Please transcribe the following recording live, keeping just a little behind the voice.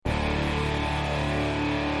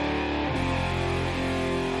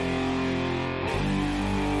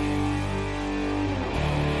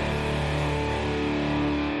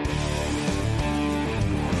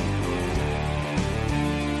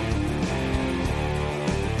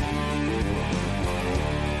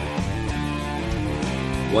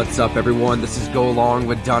What's up, everyone? This is Go Along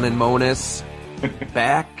with Dunn and Monis,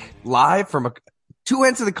 back live from two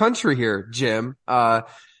ends of the country here, Jim.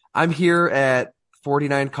 I'm here at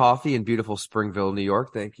 49 Coffee in beautiful Springville, New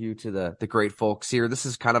York. Thank you to the great folks here. This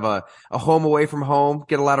is kind of a home away from home.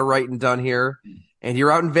 Get a lot of writing done here. And you're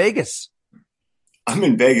out in Vegas. I'm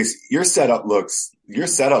in Vegas. Your setup looks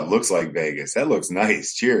like Vegas. That looks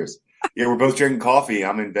nice. Cheers. Yeah, we're both drinking coffee.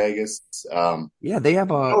 I'm in Vegas. Yeah, they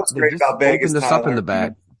have what's great about Vegas, opened this Tyler, up in the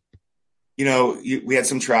back. We had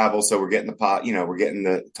some travel, so we're getting we're getting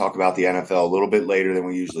to talk about the NFL a little bit later than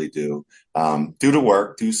we usually do, due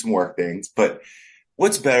to do some work things. But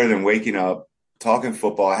what's better than waking up, talking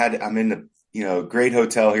football? I'm in the, great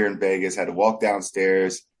hotel here in Vegas, had to walk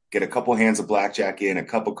downstairs, get a couple hands of blackjack in, a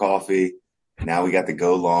cup of coffee. Now we got the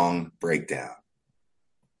Go Long breakdown.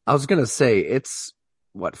 I was going to say, it's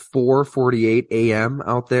 4:48 a.m.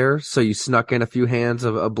 out there. So you snuck in a few hands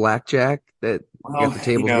of blackjack that got the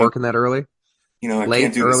tables working that early? I Late,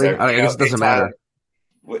 can't do early? this I guess it doesn't matter.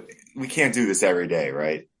 We can't do this every day,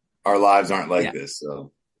 right? Our lives aren't like this.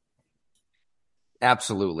 So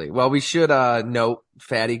absolutely. Well, we should note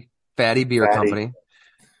Fatty Beer Company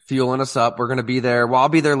fueling us up. We're going to be there. Well, I'll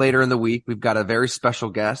be there later in the week. We've got a very special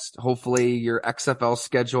guest. Hopefully your XFL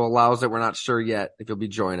schedule allows it. We're not sure yet if you'll be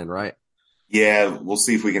joining, right? Yeah, we'll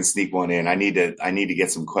see if we can sneak one in. I need to get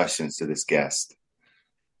some questions to this guest.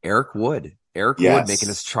 Eric Wood. Wood making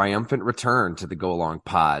his triumphant return to the Go Along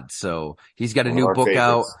pod. So he's got a new book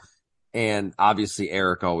out, and obviously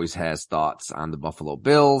Eric always has thoughts on the Buffalo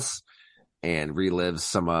Bills and relives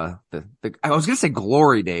some I was going to say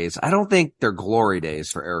glory days. I don't think they're glory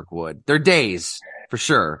days for Eric Wood. They're days for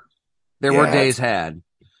sure. There were days had.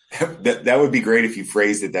 That would be great if you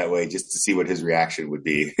phrased it that way, just to see what his reaction would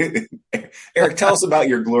be. Eric, tell us about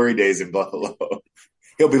your glory days in Buffalo.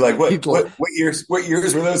 He'll be like, what years were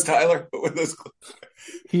those, Tyler? What were those?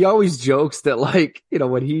 He always jokes that,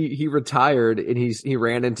 when he retired and he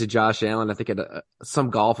ran into Josh Allen, I think at some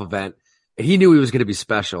golf event, and he knew he was going to be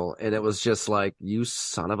special. And it was just like, you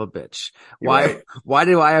son of a bitch. Why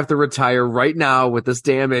do I have to retire right now with this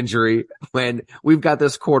damn injury when we've got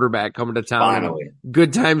this quarterback coming to town? Finally.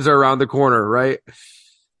 Good times are around the corner, right?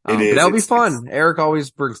 It is. But that'll be fun. Eric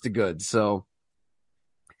always brings the goods. So,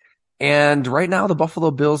 and right now the Buffalo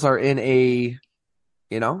Bills are in a,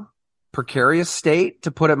 precarious state,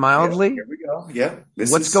 to put it mildly. Yeah, here we go. Yeah.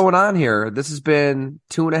 What's going on here? This has been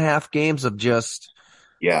 2.5 games of just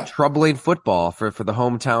troubling football for the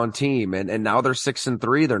hometown team. And now they're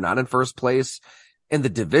 6-3. They're not in first place in the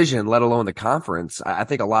division, let alone the conference. I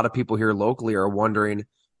think a lot of people here locally are wondering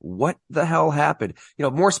what the hell happened.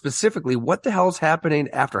 More specifically, what the hell's happening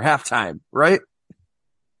after halftime, right?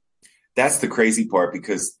 That's the crazy part,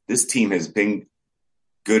 because this team has been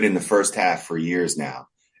good in the first half for years now.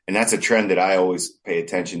 And that's a trend that I always pay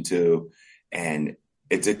attention to. And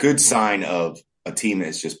it's a good sign of a team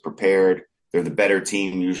that's just prepared. They're the better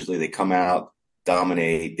team. Usually they come out,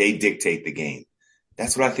 dominate, they dictate the game.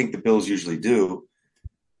 That's what I think the Bills usually do.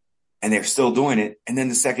 And they're still doing it. And then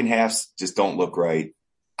the second halves just don't look right.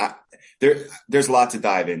 There's a lot to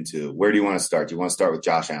dive into. Where do you want to start? Do you want to start with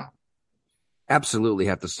Josh Allen? Absolutely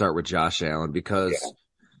have to start with Josh Allen because,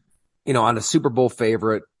 on a Super Bowl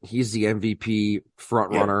favorite, he's the MVP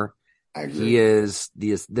front runner. I agree. He is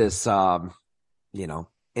this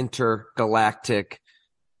intergalactic,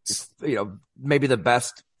 maybe the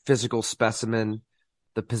best physical specimen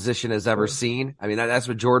the position has ever seen. I mean, that's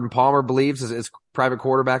what Jordan Palmer believes as private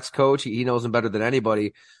quarterback's coach. He knows him better than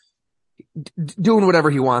anybody. Doing whatever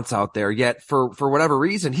he wants out there. Yet for whatever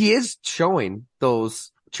reason, he is showing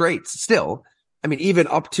those traits still. I mean, even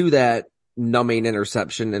up to that numbing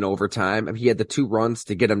interception in overtime, he had the 2 runs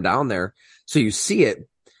to get him down there. So you see it.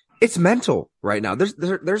 It's mental right now.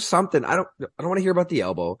 There's something. I don't want to hear about the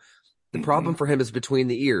elbow. The problem for him is between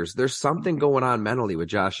the ears. There's something going on mentally with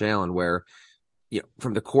Josh Allen where,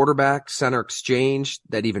 from the quarterback center exchange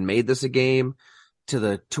that even made this a game to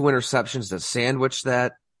the 2 interceptions that sandwiched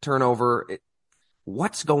that turnover.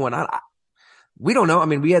 What's going on? We don't know. I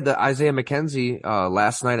mean, we had the Isaiah McKenzie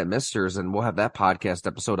last night at Misters, and we'll have that podcast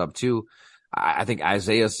episode up too. I think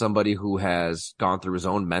Isaiah is somebody who has gone through his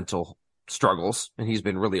own mental struggles, and he's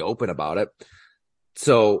been really open about it.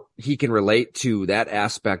 So he can relate to that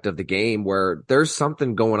aspect of the game where there's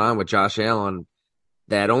something going on with Josh Allen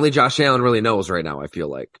that only Josh Allen really knows right now, I feel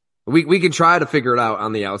like. We can try to figure it out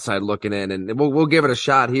on the outside looking in, and we'll give it a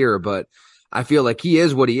shot here, but I feel like he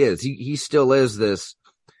is what he is. He still is this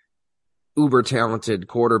uber talented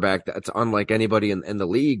quarterback that's unlike anybody in the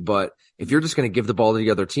league. But if you're just going to give the ball to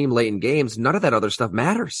the other team late in games, none of that other stuff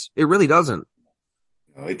matters. It really doesn't.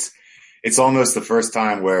 It's almost the first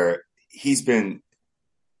time where he's been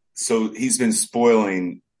So he's been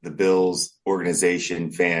spoiling the Bills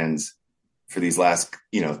organization, fans for these last,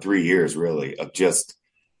 3 years, really, of just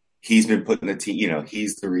he's been putting the team,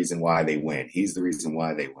 he's the reason why they win. He's the reason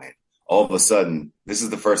why they win. All of a sudden, this is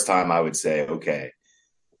the first time I would say, okay,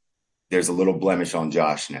 there's a little blemish on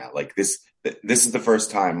Josh now. Like this is the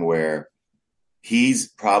first time where he's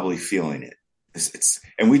probably feeling it.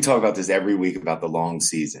 And we talk about this every week about the long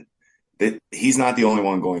season. That he's not the only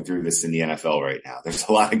one going through this in the NFL right now. There's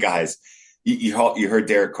a lot of guys. You heard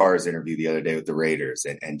Derek Carr's interview the other day with the Raiders,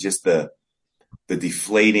 and just the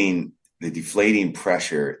deflating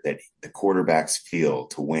pressure that the quarterbacks feel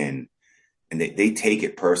to win, and they take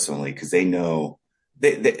it personally because they know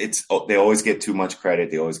they always get too much credit,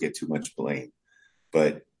 they always get too much blame.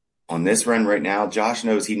 But on this run right now, Josh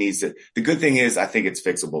knows he needs to. The good thing is, I think it's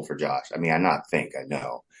fixable for Josh. I mean, I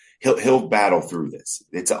know he'll battle through this.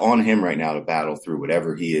 It's on him right now to battle through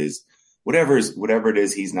whatever he is, whatever it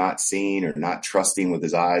is he's not seeing or not trusting with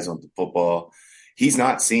his eyes on the football. He's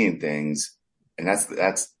not seeing things, and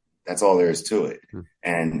that's all there is to it.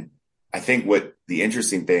 And I think what the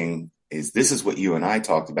interesting thing is, this is what you and I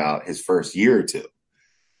talked about his first year or two.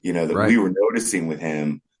 That Right. We were noticing with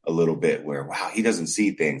him a little bit where, wow, he doesn't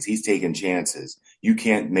see things. He's taking chances. You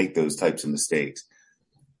can't make those types of mistakes.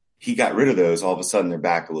 He got rid of those. All of a sudden, they're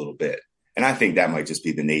back a little bit. And I think that might just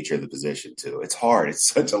be the nature of the position too. It's hard. It's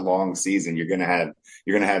such a long season. You're going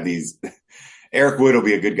to have these. Eric Wood will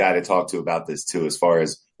be a good guy to talk to about this too, as far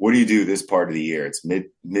as what do you do this part of the year? It's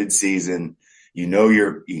mid season.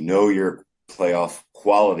 You're playoff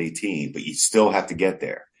quality team, but you still have to get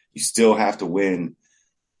there. You still have to win,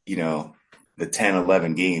 the 10,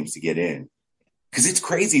 11 games to get in. Because it's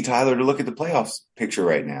crazy, Tyler, to look at the playoffs picture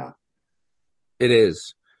right now. It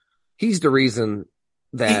is. He's the reason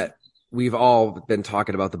that we've all been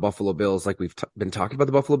talking about the Buffalo Bills, like we've been talking about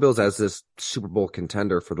the Buffalo Bills as this Super Bowl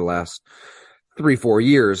contender for the last 3-4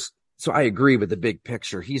 years. So I agree with the big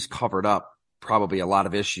picture. He's covered up probably a lot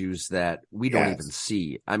of issues that we don't even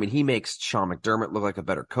see. I mean, he makes Sean McDermott look like a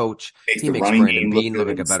better coach. He makes Brandon Beane look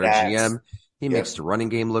like a better GM. He makes the running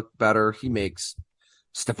game look better. He makes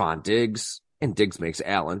Stephon Diggs, and Diggs makes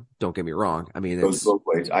Allen. Don't get me wrong. I mean, it's both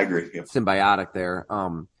ways. I agree. Yeah. Symbiotic there.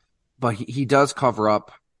 But he does cover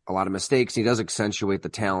up a lot of mistakes. He does accentuate the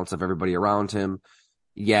talents of everybody around him.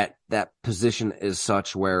 Yet that position is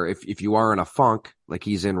such where if you are in a funk like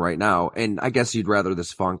he's in right now, and I guess you'd rather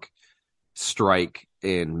this funk strike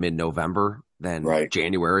in mid-November than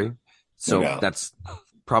January. So that's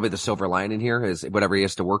probably the silver lining here is whatever he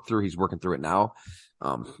has to work through, he's working through it now.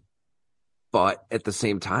 But at the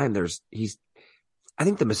same time, I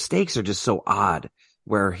think the mistakes are just so odd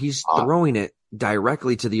where he's throwing it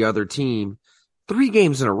directly to the other team 3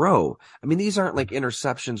 games in a row. I mean, these aren't like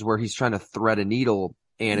interceptions where he's trying to thread a needle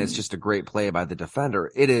and it's just a great play by the defender.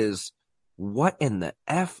 It is, what in the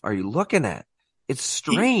F are you looking at? It's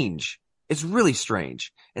strange. It's really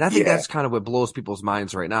strange. And I think that's kind of what blows people's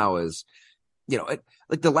minds right now is,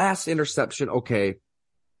 like the last interception, okay,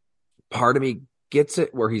 part of me gets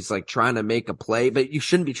it where he's like trying to make a play, but you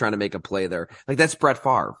shouldn't be trying to make a play there. Like that's Brett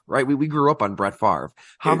Favre, right? We grew up on Brett Favre.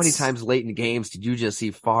 How many times late in games did you just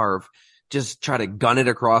see Favre just try to gun it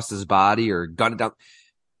across his body or gun it down?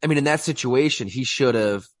 I mean, in that situation, he should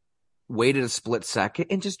have waited a split second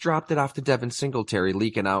and just dropped it off to Devin Singletary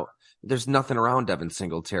leaking out. There's nothing around Devin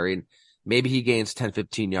Singletary. And maybe he gains 10,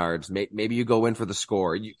 15 yards. Maybe you go in for the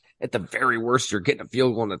score. At the very worst, you're getting a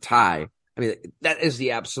field goal and a tie. I mean, that is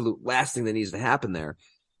the absolute last thing that needs to happen there.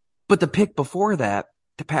 But the pick before that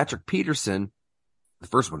to Patrick Peterson, the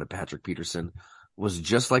first one to Patrick Peterson, was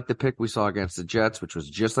just like the pick we saw against the Jets, which was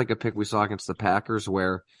just like a pick we saw against the Packers,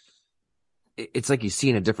 where it's like he's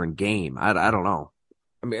seeing a different game. I don't know.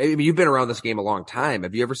 I mean, you've been around this game a long time.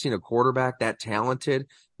 Have you ever seen a quarterback that talented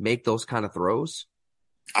make those kind of throws?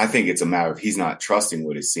 I think it's a matter of he's not trusting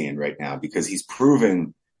what he's seeing right now because he's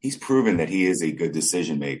proven that he is a good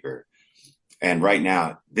decision maker. And right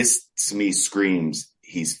now, this to me screams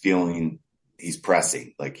he's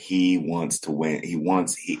pressing. Like he wants to win.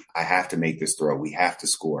 I have to make this throw. We have to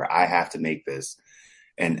score. I have to make this.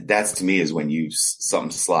 And that's to me is when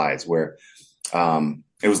something slides where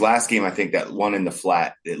it was last game. I think that one in the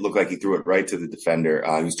flat, it looked like he threw it right to the defender.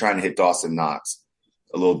 He was trying to hit Dawson Knox,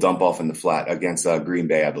 a little dump off in the flat against Green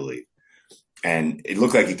Bay, I believe. And it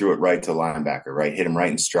looked like he threw it right to the linebacker, right? Hit him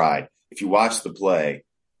right in stride. If you watch the play,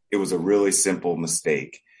 it was a really simple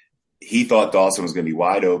mistake. He thought Dawson was going to be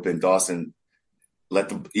wide open. Dawson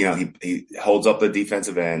he holds up the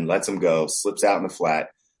defensive end, lets him go, slips out in the flat.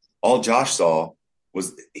 All Josh saw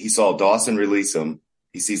was he saw Dawson release him.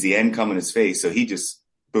 He sees the end come in his face. So he just,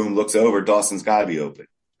 boom, looks over. Dawson's got to be open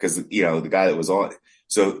because, the guy that was on.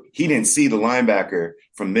 So he didn't see the linebacker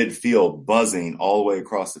from midfield buzzing all the way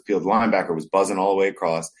across the field. The linebacker was buzzing all the way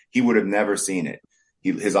across. He would have never seen it.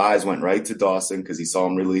 His eyes went right to Dawson because he saw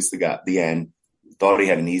him release the end. Thought he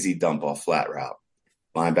had an easy dump off flat route.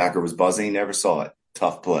 Linebacker was buzzing. He never saw it.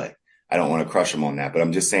 Tough play. I don't want to crush him on that, but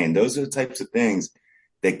I'm just saying those are the types of things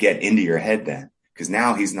that get into your head then. Because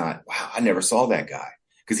now he's not, wow, I never saw that guy.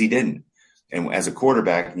 Because he didn't. And as a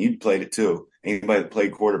quarterback, and you played it too, anybody that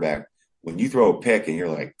played quarterback, when you throw a pick and you're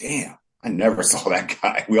like, damn, I never saw that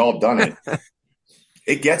guy. We all done it.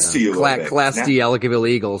 It gets to you a little bit. Class D Ellicottville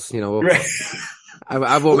Eagles, right.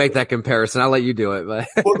 I won't make that comparison. I'll let you do it. But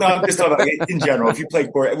well, no, I'm just talking about in general. If you play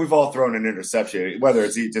quarterback, we've all thrown an interception, whether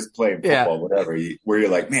it's you just playing football, whatever, where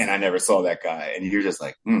you're like, man, I never saw that guy. And you're just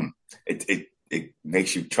like, it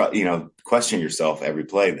makes you question yourself every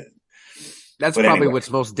play then. That's probably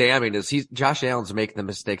what's most damning is Josh Allen's making the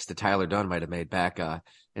mistakes that Tyler Dunn might have made back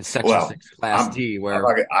in Section 6 Class D,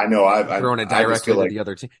 where I know I've thrown it directly to the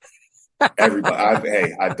other team.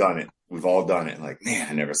 Everybody, I've done it. We've all done it. Like, man,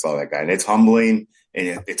 I never saw that guy. And it's humbling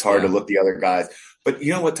and it's hard to look the other guys. But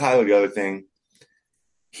you know what, Tyler, the other thing,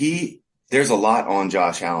 there's a lot on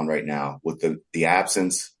Josh Allen right now with the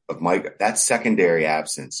absence of Mike, that secondary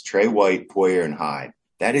absence, Trey White, Poyer, and Hyde.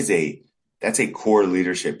 That's a core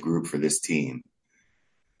leadership group for this team.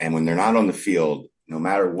 And when they're not on the field, no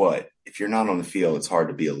matter what, if you're not on the field, it's hard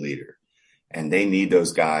to be a leader. And they need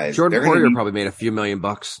those guys. Jordan Poyer probably made a few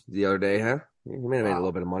 $1,000,000 the other day, huh? He may have made a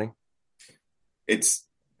little bit of money. It's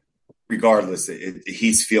regardless.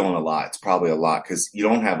 He's feeling a lot. It's probably a lot because you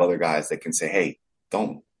don't have other guys that can say, "Hey,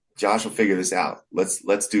 Josh will figure this out.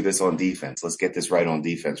 Let's do this on defense. Let's get this right on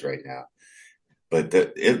defense right now." But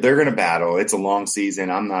they're going to battle. It's a long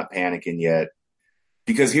season. I'm not panicking yet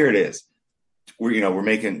because here it is. We're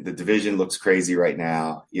making the division looks crazy right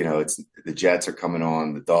now. It's the Jets are coming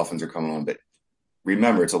on, the Dolphins are coming on, but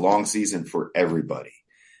remember, it's a long season for everybody.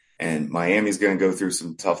 And Miami's going to go through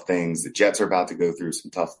some tough things. The Jets are about to go through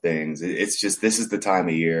some tough things. It's just, this is the time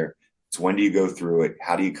of year. It's when do you go through it?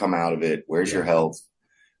 How do you come out of it? Where's your health?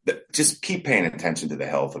 Just keep paying attention to the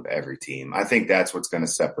health of every team. I think that's what's going to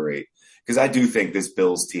separate. Because I do think this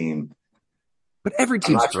Bills team. But every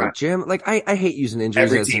team's hurt, Jim. Like, I hate using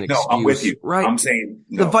injuries as an excuse. No, I'm with you. Right? I'm saying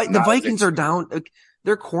the Vikings are down.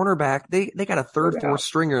 Their cornerback, they got a third, fourth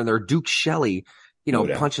stringer, and they're Duke Shelley,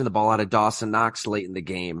 punching the ball out of Dawson Knox late in the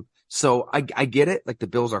game. So I get it. Like, the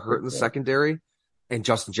Bills are hurt in the secondary, and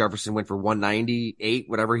Justin Jefferson went for 198,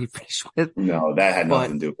 whatever he finished with. No, that had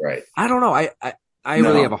nothing to do with right. I don't know. I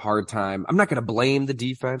really have a hard time. I'm not going to blame the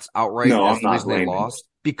defense outright as the reason they lost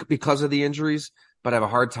because of the injuries, but I have a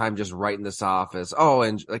hard time just writing this off as,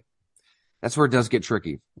 and like, that's where it does get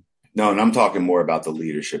tricky. No, and I'm talking more about the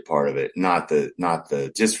leadership part of it, not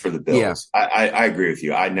the just for the Bills. Yeah. I agree with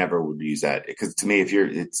you. I never would use that because to me,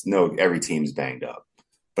 every team's banged up,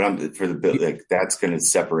 but for the Bills, like, that's going to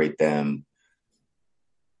separate them.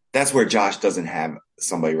 That's where Josh doesn't have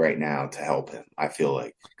somebody right now to help him. I feel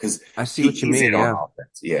like because I see what you mean.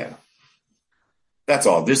 Yeah. That's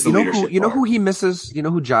all. Just the leadership. Who he misses? You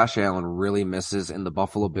know who Josh Allen really misses and the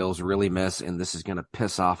Buffalo Bills really miss, and this is going to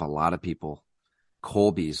piss off a lot of people.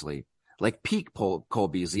 Cole Beasley, like peak Cole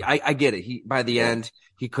Beasley. I get it. By the end,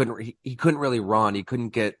 he couldn't really run. He couldn't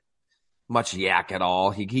get much yak at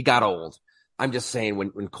all. He got old. I'm just saying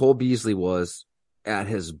when Cole Beasley was at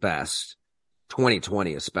his best,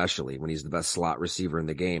 2020 especially, when he's the best slot receiver in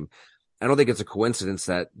the game, I don't think it's a coincidence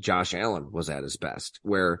that Josh Allen was at his best,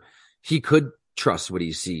 where he could trust what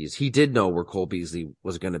he sees. He did know where Cole Beasley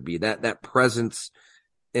was going to be. That presence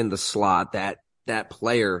in the slot, that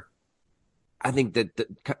player, I think that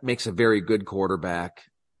makes a very good quarterback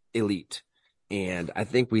elite. And I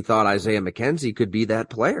think we thought Isaiah McKenzie could be that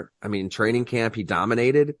player. I mean, training camp, he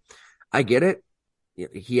dominated. I get it.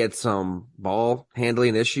 He had some ball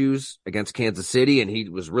handling issues against Kansas City, and he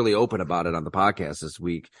was really open about it on the podcast this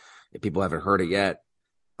week. If people haven't heard it yet.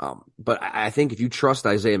 But I think if you trust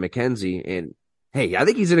Isaiah McKenzie, and hey, I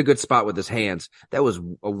think he's in a good spot with his hands. That was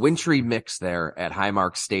a wintry mix there at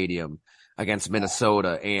Highmark Stadium against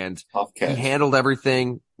Minnesota, and he handled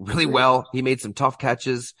everything really well. He made some tough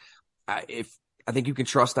catches. I think you can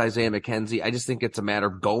trust Isaiah McKenzie. I just think it's a matter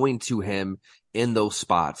of going to him in those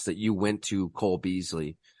spots that you went to Cole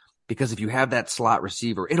Beasley, because if you have that slot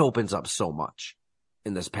receiver, it opens up so much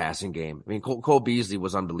in this passing game. I mean, Cole Beasley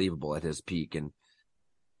was unbelievable at his peak, and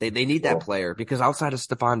they need that player, because outside of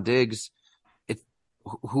Stephon Diggs,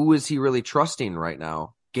 who is he really trusting right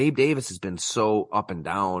now? Gabe Davis has been so up and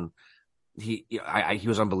down. He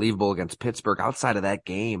was unbelievable against Pittsburgh. Outside of that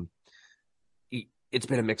game, it's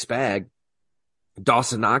been a mixed bag.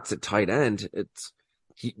 Dawson Knox at tight end.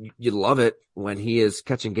 you love it when he is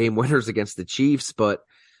catching game winners against the Chiefs, but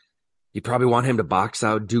you probably want him to box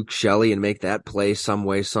out Duke Shelley and make that play some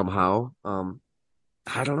way, somehow.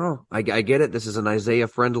 I don't know. I get it. This is an Isaiah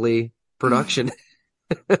friendly production,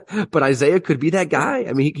 but Isaiah could be that guy.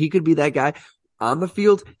 I mean, he could be that guy on the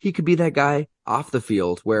field. He could be that guy off the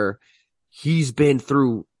field where he's been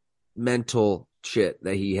through mental shit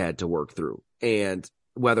that he had to work through. And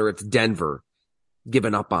whether it's Denver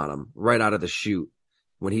giving up on him right out of the chute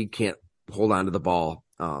when he can't hold on to the ball,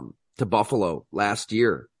 to Buffalo last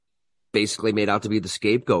year, basically made out to be the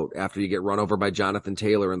scapegoat after you get run over by Jonathan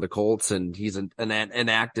Taylor and the Colts, and he's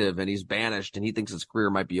inactive and he's banished and he thinks his career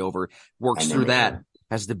might be over. Works through that,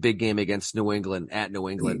 has the big game against New England at New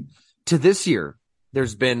England. To this year,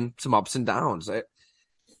 there's been some ups and downs.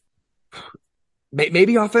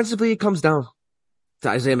 Maybe offensively it comes down to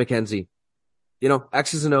Isaiah McKenzie. You know,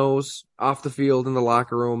 X's and O's off the field in the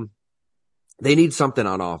locker room. They need something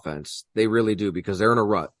on offense. They really do, because they're in a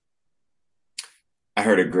rut. I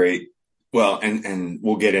heard a great, well, and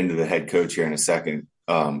we'll get into the head coach here in a second,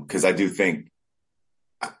 because I do think,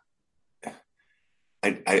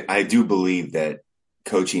 I do believe that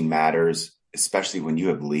coaching matters, especially when you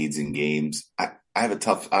have leads in games. I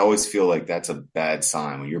always feel like that's a bad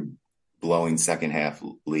sign when you're blowing second half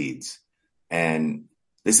leads. And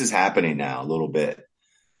this is happening now a little bit.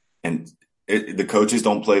 And the coaches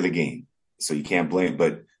don't play the game, so you can't blame,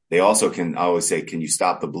 but they also can, I always say, can you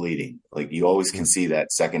stop the bleeding? Like, you always can see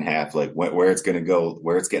that second half, like where it's going to go,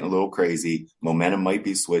 where it's getting a little crazy. Momentum might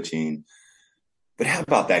be switching. But how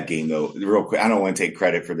about that game, though? Real quick, I don't want to take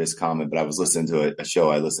credit for this comment, but I was listening to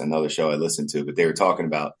another show I listened to, but they were talking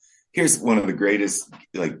about, here's one of the greatest,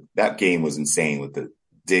 like, that game was insane with the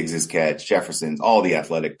Diggs' catch, Jefferson's, all the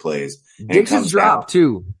athletic plays. Diggs' drop,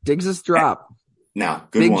 too. Diggs' drop. Now,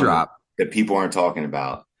 good big one drop that people aren't talking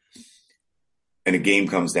about. And a game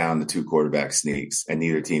comes down to two quarterback sneaks, and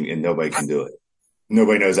neither team, and nobody can do it.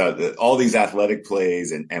 Nobody knows how all these athletic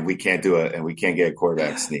plays, and we can't do it, and we can't get a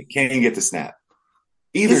quarterback sneak. Can't even get the snap.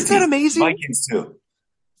 Either Isn't that amazing? Vikings too.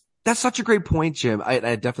 That's such a great point, Jim. I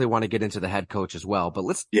definitely want to get into the head coach as well, but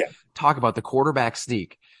let's talk about the quarterback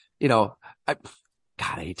sneak. You know, I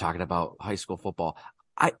hate talking about high school football.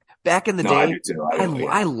 Back in the day,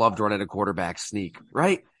 I loved running a quarterback sneak,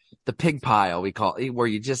 right? The pig pile, we call it, where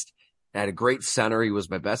you just had a great center. He was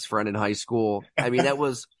my best friend in high school. I mean, that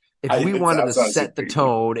was, if we wanted to set the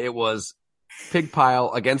tone, it was pig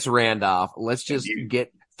pile against Randolph. Let's just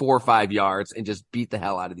get 4 or 5 yards and just beat the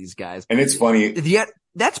hell out of these guys. And it's funny. Yet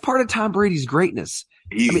that's part of Tom Brady's greatness.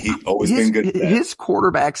 He's always been good at that. His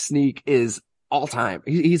quarterback sneak is all time.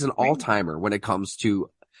 He's an all timer when it comes to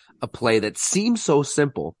a play that seems so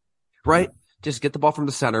simple, right? Just get the ball from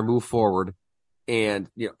the center, move forward, and,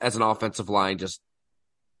 you know, as an offensive line, just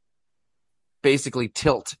basically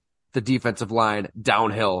tilt the defensive line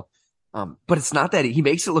downhill. But it's not that he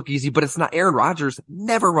makes it look easy, but it's not. Aaron Rodgers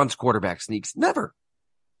never runs quarterback sneaks. Never.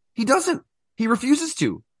 He doesn't. He refuses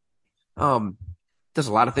to. Does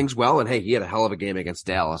a lot of things well. And hey, he had a hell of a game against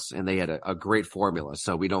Dallas, and they had a great formula.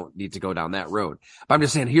 So we don't need to go down that road. But I'm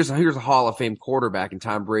just saying, here's a Hall of Fame quarterback in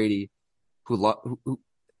Tom Brady who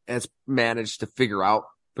has managed to figure out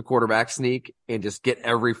the quarterback sneak and just get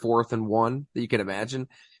every 4th and 1 that you can imagine.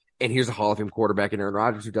 And here's a Hall of Fame quarterback in Aaron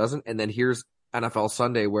Rodgers who doesn't. And then here's NFL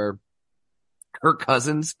Sunday where Kirk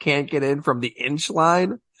Cousins can't get in from the inch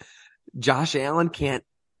line. Josh Allen can't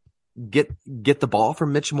get the ball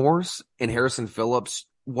from Mitch Morse, and Harrison Phillips.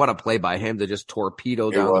 What a play by him to just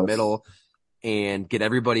torpedo down the middle and get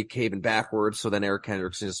everybody caving backwards. So then Eric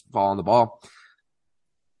Hendricks just fall on the ball.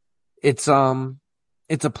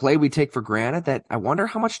 It's a play we take for granted that I wonder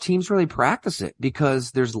how much teams really practice it,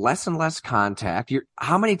 because there's less and less contact.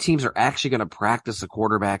 How many teams are actually going to practice a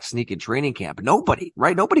quarterback sneak in training camp? Nobody,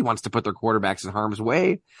 right? Nobody wants to put their quarterbacks in harm's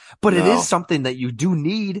way, but it is something that you do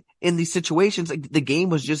need in these situations. Like, the game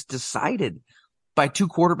was just decided by 2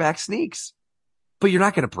 quarterback sneaks, but you're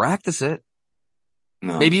not going to practice it.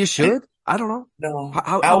 No. Maybe you should. I don't know. No.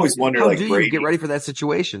 I always wonder, how like, do Brady, you get ready for that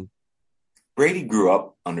situation? Brady grew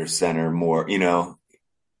up under center more, you know.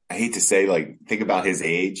 I hate to say, like, think about his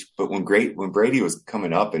age, but when Brady was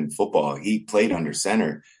coming up in football, he played under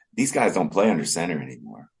center. These guys don't play under center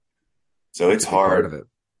anymore. So it's hard. Part of it.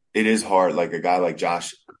 It is hard. Like a guy like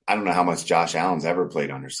Josh, I don't know how much Josh Allen's ever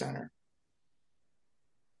played under center.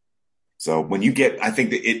 So when you get, I think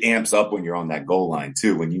that it amps up when you're on that goal line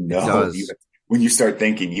too. When you know, when you start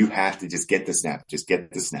thinking you have to just get the snap,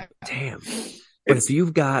 Damn. But if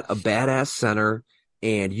you've got a badass center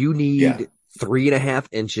and you need 3.5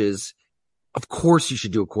 inches, of course you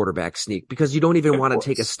should do a quarterback sneak, because you don't even want to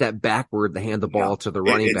take a step backward to hand the ball to the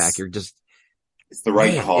running back. It's the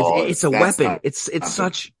right Man, call. it's a That's weapon. not, It's not the,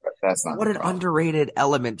 such that's not what the an problem. underrated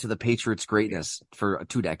element to the Patriots' greatness for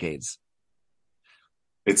 2 decades.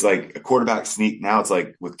 It's like a quarterback sneak. Now it's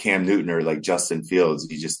like with Cam Newton or like Justin Fields.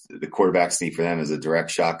 The quarterback sneak for them is a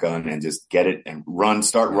direct shotgun and just get it and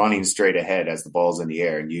start running straight ahead as the ball's in the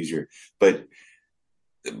air and but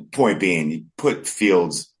point being, you put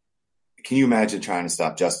Fields. Can you imagine trying to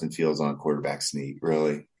stop Justin Fields on a quarterback sneak?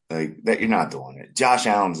 Really? Like that, you're not doing it. Josh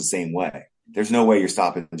Allen's the same way. There's no way you're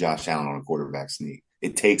stopping Josh Allen on a quarterback sneak.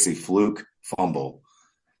 It takes a fluke fumble.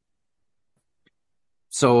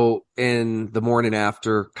 So in the morning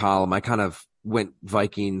after column, I kind of went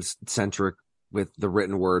Vikings centric with the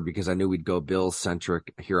written word because I knew we'd go Bills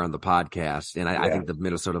centric here on the podcast. And I think the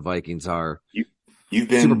Minnesota Vikings are you've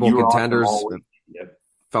been Super Bowl contenders. Yep.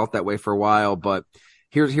 Felt that way for a while, but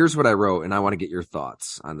here's what I wrote, and I want to get your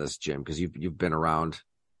thoughts on this, Jim, because you've been around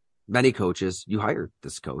many coaches. You hired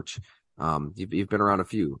this coach. You've been around a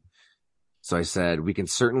few. So I said, we can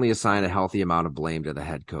certainly assign a healthy amount of blame to the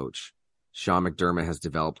head coach. Sean McDermott has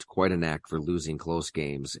developed quite a knack for losing close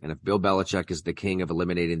games. And if Bill Belichick is the king of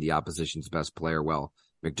eliminating the opposition's best player, well,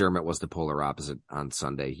 McDermott was the polar opposite on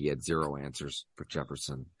Sunday. He had 0 answers for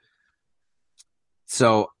Jefferson.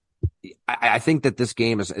 So I think that this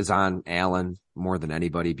game is on Allen more than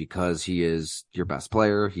anybody because he is your best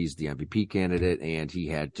player. He's the MVP candidate, and he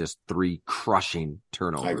had just 3 crushing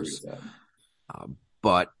turnovers. I agree with that.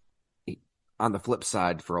 But on the flip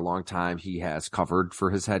side, for a long time, he has covered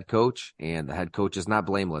for his head coach, and the head coach is not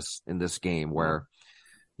blameless in this game where,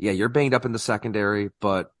 you're banged up in the secondary,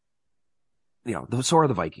 but, so are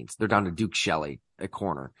the Vikings. They're down to Duke Shelley at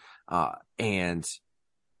corner. And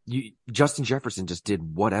Justin Jefferson just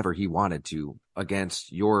did whatever he wanted to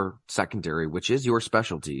against your secondary, which is your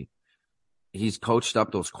specialty. He's coached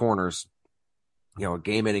up those corners,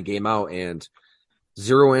 game in and game out, and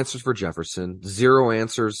 0 answers for Jefferson, 0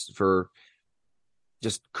 answers for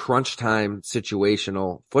just crunch time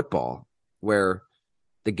situational football where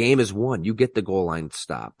the game is won. You get the goal line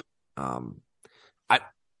stop.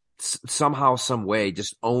 Somehow, some way,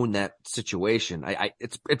 just own that situation.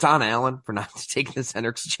 It's on Allen for not taking the center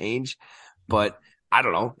exchange, but I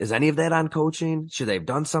don't know. Is any of that on coaching? Should they have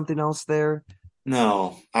done something else there?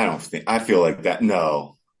 No, I don't think. I feel like that.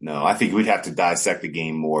 No. I think we'd have to dissect the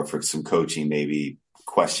game more for some coaching, maybe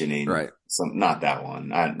questioning. Right. Not that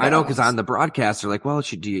one. I know because on the broadcast they're like, "Well,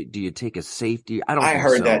 do you take a safety?" I think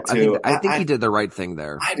heard so. That too. I think he did the right thing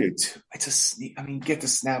there. I do too. It's a sneak. I mean, get the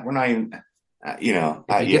snap. We're not even.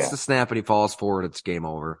 If he gets the snap and he falls forward, it's game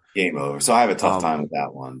over. Game over. So I have a tough time with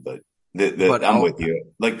that one, but I'm with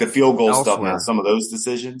you. Like the field goal stuff now, some of those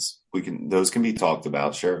decisions, those can be talked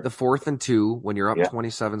about, sure. The 4th and 2, when you're up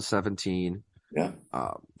 27-17,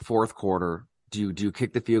 fourth quarter, do you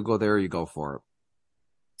kick the field goal there or you go for it?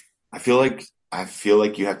 I feel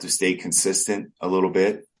like you have to stay consistent a little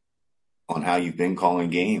bit on how you've been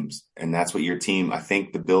calling games. And that's what your team, I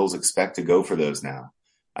think the Bills expect to go for those now.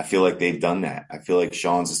 I feel like they've done that. I feel like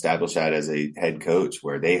Sean's established that as a head coach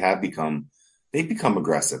where they've become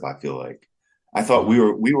aggressive. I feel like I thought we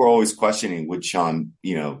were always questioning, would Sean,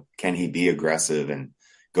 can he be aggressive and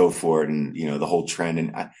go for it? And, the whole trend.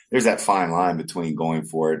 And there's that fine line between going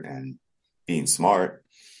for it and being smart.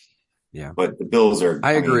 Yeah. But the Bills are,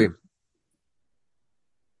 I agree. And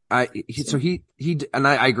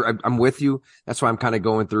I agree. I'm with you. That's why I'm kind of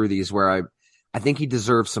going through these where I think he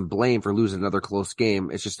deserves some blame for losing another close game.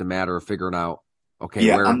 It's just a matter of figuring out,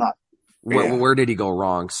 where did he go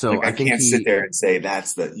wrong? So I can't sit there and say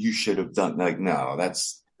you should have done. Like,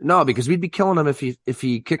 no, because we'd be killing him if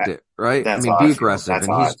he kicked it, right? I mean, be aggressive.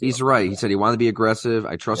 And he's right. He said he wanted to be aggressive.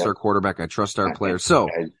 I trust our quarterback. I trust our players. So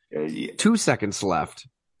 2 seconds left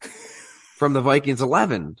from the Vikings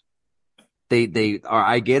 11. They are,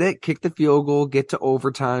 I get it. Kick the field goal, get to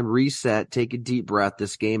overtime, reset, take a deep breath.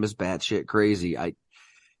 This game is batshit crazy.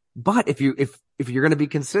 But if you're going to be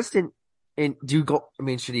consistent, and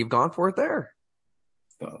should he have gone for it there?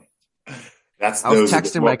 I was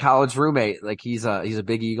texting my college roommate, like he's a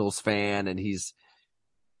big Eagles fan, and he's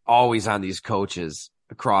always on these coaches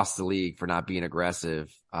across the league for not being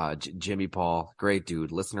aggressive. Jimmy Paul, great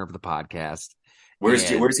dude, listener of the podcast. Where's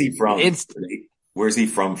he from? Where's he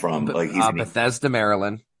from? Like he's Bethesda,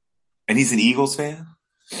 Maryland, and he's an Eagles fan.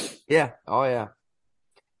 Yeah. Oh yeah.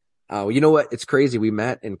 You know what? It's crazy. We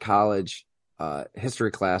met in college,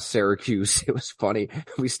 history class, Syracuse. It was funny.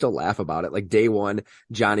 We still laugh about it. Like day one,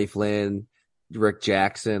 Johnny Flynn, Rick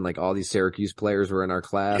Jackson, like all these Syracuse players were in our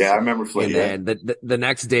class. Yeah, I remember Flynn. And then the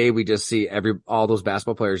next day we just see all those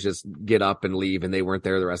basketball players just get up and leave, and they weren't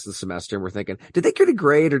there the rest of the semester. And we're thinking, did they get a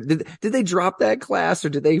grade, or did they drop that class, or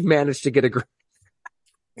did they manage to get a grade?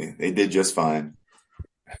 They did just fine.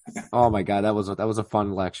 Oh my God, that was a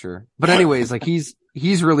fun lecture. But anyways, like he's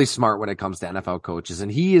really smart when it comes to NFL coaches,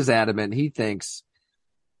 and he is adamant. He thinks,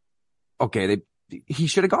 okay, he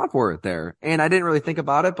should have gone for it there. And I didn't really think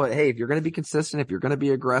about it, but hey, if you're going to be consistent, if you're going to be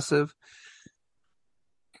aggressive,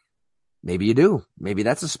 maybe you do. Maybe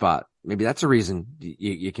that's a spot. Maybe that's a reason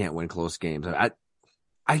you can't win close games.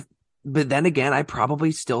 But then again, I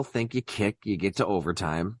probably still think you get to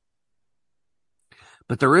overtime.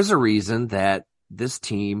 But there is a reason that this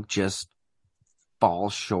team just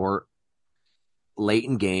falls short late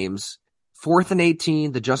in games. 4th and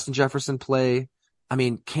 18, the Justin Jefferson play. I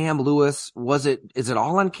mean, Cam Lewis, is it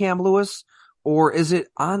all on Cam Lewis, or is it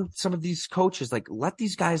on some of these coaches? Like, let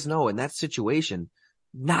these guys know in that situation,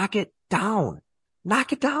 knock it down.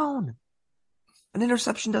 Knock it down. An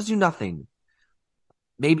interception does you nothing.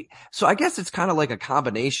 Maybe. So I guess it's kind of like a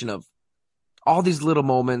combination of all these little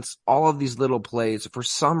moments, all of these little plays. For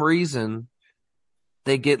some reason,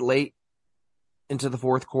 they get late into the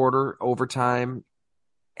fourth quarter, overtime,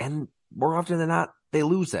 and more often than not, they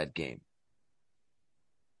lose that game.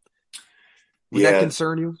 Would that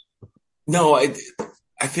concern you? No,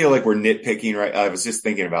 I feel like we're nitpicking, right? I was just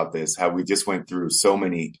thinking about this, how we just went through so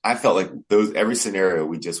many. I felt like every scenario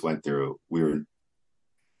we just went through, we were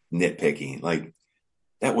nitpicking. Like,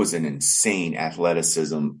 that was an insane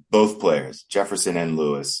athleticism, both players, Jefferson and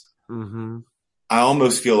Lewis. Mm-hmm. I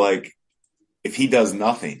almost feel like if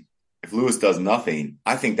Lewis does nothing,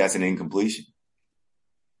 I think that's an incompletion.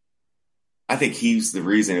 I think he's the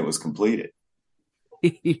reason it was completed.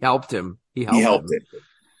 He helped him. He helped it.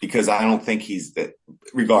 Because I don't think he's that.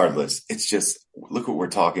 Regardless, it's just, look what we're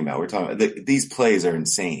talking about. We're talking about these plays are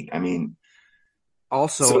insane. I mean,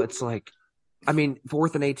 also it's like, I mean,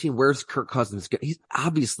 4th and 18. Where's Kirk Cousins? He's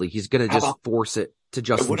going to just force it to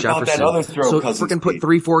Justin Jefferson. That other throw so freaking put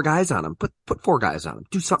 3-4 guys on him. Put 4 guys on him.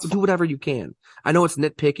 Do something. Do whatever you can. I know it's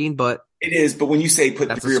nitpicking, but it is. But when you say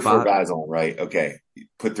put 3 or 4 guys on, right? Okay,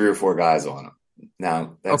 put 3 or 4 guys on him.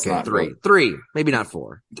 Now that's not 3, maybe not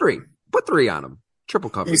 4. 3. Put 3 on him. Triple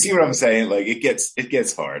coverage. You see what I'm saying? Like, it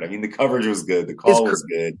gets hard. I mean, the coverage was good. The call was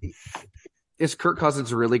good. Is Kirk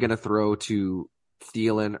Cousins really going to throw to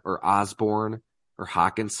Thielen or Osborne or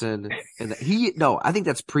Hawkinson? And I think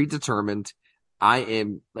that's predetermined. I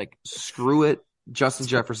am like, screw it. Justin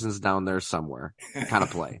Jefferson's down there somewhere kind of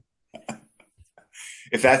play.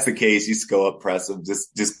 If that's the case, you just go up, press him.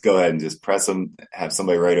 Just go ahead and just press him, have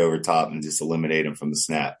somebody right over top and just eliminate him from the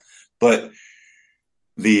snap. But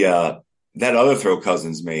that other throw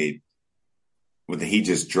Cousins made, he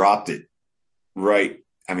just dropped it right.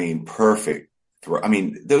 I mean, perfect throw. I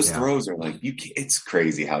mean, those throws are like, it's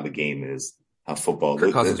crazy how the game is, how football.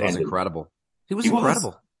 Kirk Cousins was incredible. He was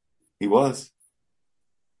incredible. He was.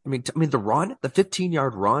 I mean, the run, the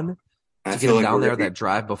 15-yard run to get him down there, that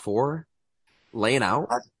drive before, laying out.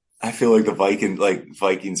 I feel like the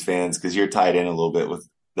Vikings fans, because you're tied in a little bit with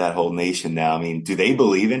that whole nation now. I mean, do they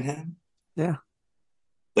believe in him? Yeah.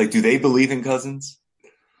 Like, do they believe in Cousins?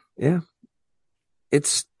 Yeah.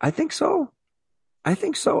 I think so. I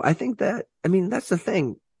think that, I mean, that's the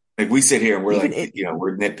thing. Like, we sit here and we're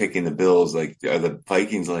we're nitpicking the Bills. Like, are the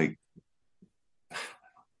Vikings like,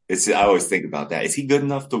 I always think about that. Is he good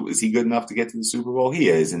enough to get to the Super Bowl? He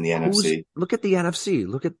is in the NFC. Look at the NFC.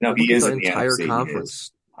 Look at the entire NFC,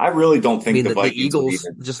 conference. I really don't think the Vikings, the Eagles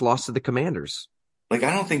just lost to the Commanders. Like,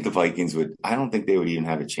 I don't think the Vikings I don't think they would even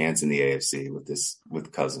have a chance in the AFC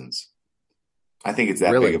with Cousins. I think it's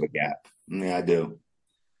that big of a gap. Yeah, I do.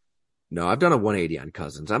 No, I've done a 180 on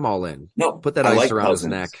Cousins. I'm all in. No, put that ice around his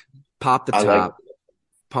neck, pop the top,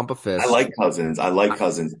 pump a fist. I like Cousins.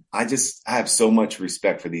 I have so much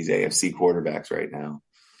respect for these AFC quarterbacks right now.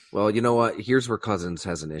 Well, you know what? Here's where Cousins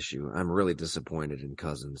has an issue. I'm really disappointed in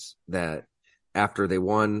Cousins that after they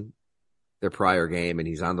won their prior game and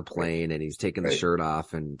he's on the plane and he's taking the shirt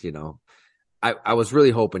off, and I was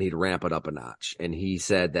really hoping he'd ramp it up a notch. And he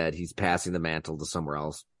said that he's passing the mantle to someone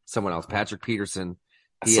else. Patrick Peterson.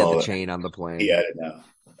 He had the chain on the plane. He had it now.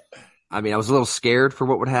 I mean, I was a little scared for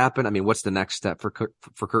what would happen. I mean, what's the next step for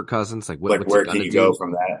Kirk Cousins? Like, what's where can you go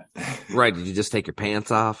from that? Right. Did you just take your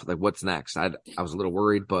pants off? Like, what's next? I was a little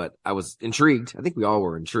worried, but I was intrigued. I think we all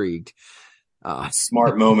were intrigued.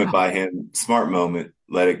 Smart moment by him. Smart moment.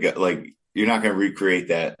 Let it go. Like, you're not going to recreate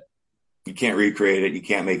that. You can't recreate it. You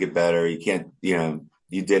can't make it better. You can't,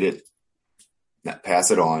 you did it.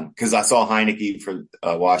 Pass it on. Because I saw Heineke for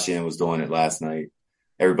Washington was doing it last night.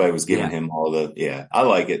 Everybody was giving him all I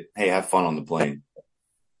like it. Hey, have fun on the plane.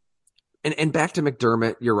 And back to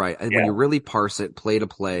McDermott, you're right. When you really parse it play to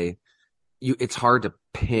play, it's hard to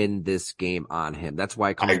pin this game on him. That's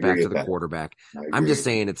why it comes back to the quarterback. I'm just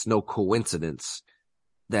saying it's no coincidence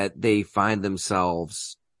that they find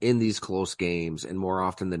themselves in these close games, and more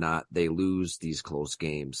often than not, they lose these close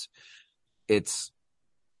games. It's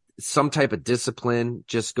some type of discipline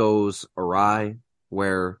just goes awry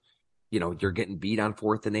where, you're getting beat on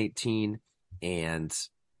 4th and 18 and,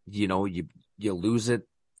 you lose it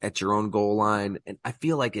at your own goal line. And I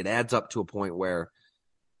feel like it adds up to a point where,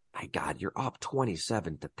 my God, you're up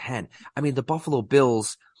 27-10. I mean, the Buffalo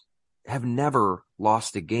Bills have never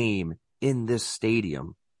lost a game in this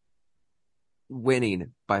stadium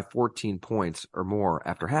winning by 14 points or more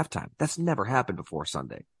after halftime. That's never happened before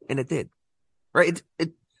Sunday. And it did, right?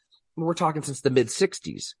 We're talking since the mid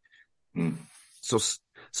 60s. So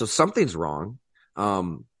something's wrong.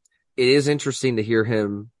 It is interesting to hear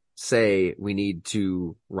him say we need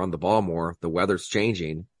to run the ball more. The weather's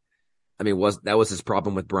changing. I mean, that was his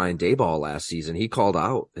problem with Brian Daboll last season. He called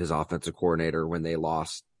out his offensive coordinator when they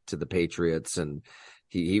lost to the Patriots, and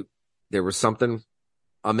there was something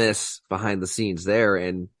amiss behind the scenes there.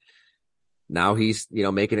 And now he's,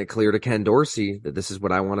 making it clear to Ken Dorsey that this is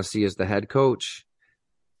what I want to see as the head coach.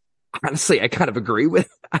 Honestly, I kind of agree with.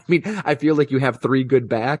 I mean, I feel like you have 3 good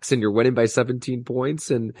backs and you're winning by 17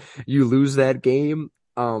 points and you lose that game.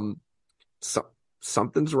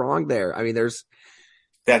 Something's wrong there. I mean,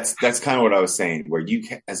 that's kind of what I was saying, where you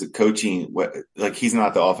as a coaching, like he's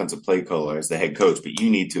not the offensive play caller as the head coach, but you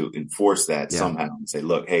need to enforce that somehow and say,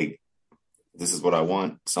 look, hey, this is what I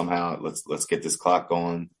want. Somehow let's get this clock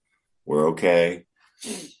going. We're okay. I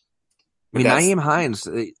mean, Nyheim Hines,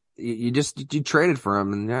 you traded for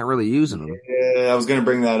him and you're not really using him. Yeah, I was going to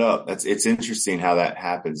bring that up. It's interesting how that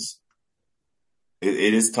happens.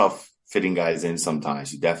 It is tough fitting guys in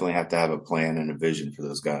sometimes. You definitely have to have a plan and a vision for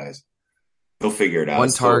those guys. He'll figure it out. 1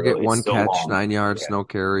 target, 1 catch, long. 9 yards, no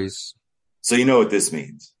carries. So you know what this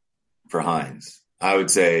means for Hines. I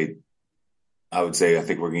would say I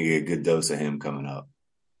think we're going to get a good dose of him coming up.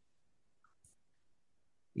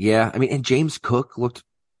 Yeah, I mean, and James Cook looked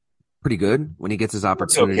pretty good when he gets his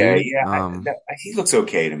opportunity. Okay, yeah, he looks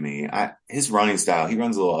okay to me. His running style, he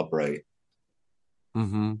runs a little upright.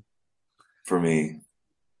 For me,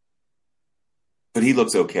 but he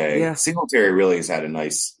looks okay. Yeah. Singletary really has had a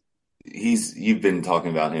nice. You've been talking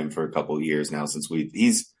about him for a couple of years now since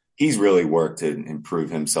he's really worked to improve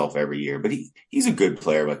himself every year. But he's a good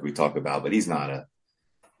player, like we talk about. But he's not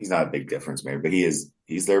a big difference maker. But he's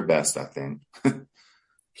their best, I think.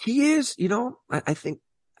 He is. I think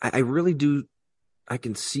I really do. I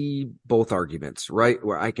can see both arguments, right?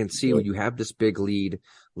 Where I can see when you have this big lead,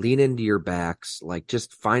 lean into your backs, like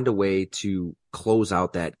just find a way to close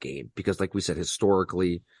out that game. Because like we said,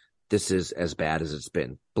 historically, this is as bad as it's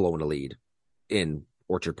been, blowing a lead in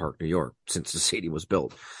Orchard Park, New York, since the stadium was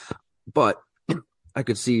built. But I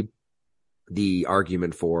could see the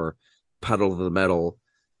argument for pedal to the metal,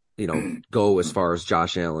 go as far as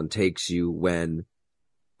Josh Allen takes you when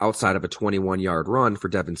outside of a 21-yard run for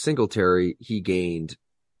Devin Singletary, he gained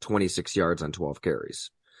 26 yards on 12 carries.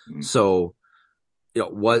 So,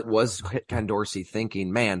 what was Ken Dorsey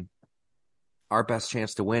thinking? Man, our best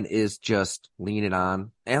chance to win is just leaning on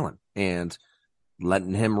Allen and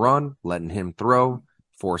letting him run, letting him throw,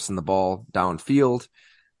 forcing the ball downfield.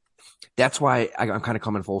 That's why I'm kind of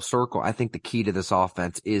coming full circle. I think the key to this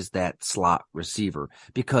offense is that slot receiver,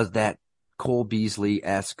 because that Cole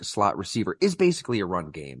Beasley-esque slot receiver is basically a run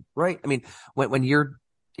game, right? I mean, when you're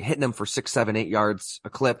hitting them for 6, 7, 8 yards a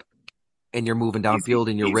clip and you're moving downfield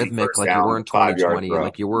and you're rhythmic like you were in 2020,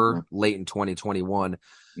 like you were late in 2021,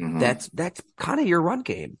 that's kind of your run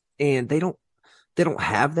game. And they don't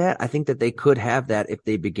have that. I think that they could have that if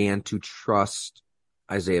they began to trust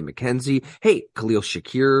Isaiah McKenzie. Hey, Khalil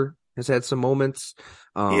Shakir has had some moments.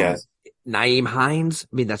 Yes. Nyheim Hines,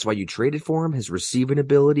 I mean, that's why you traded for him. His receiving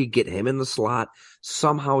ability, get him in the slot,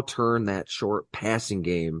 somehow turn that short passing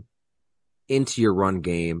game into your run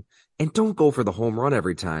game, and don't go for the home run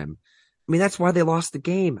every time. I mean, that's why they lost the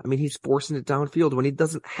game. I mean, he's forcing it downfield when he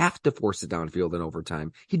doesn't have to force it downfield in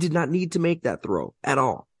overtime. He did not need to make that throw at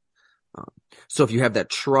all. So if you have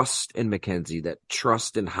that trust in McKenzie, that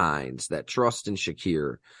trust in Hines, that trust in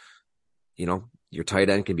Shakir, your tight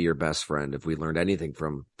end can be your best friend. If we learned anything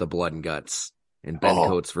from the blood and guts and Ben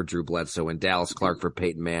Coates for Drew Bledsoe and Dallas Clark for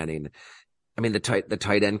Peyton Manning, I mean, the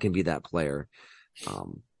tight end can be that player.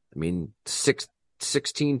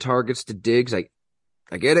 16 targets to Diggs. I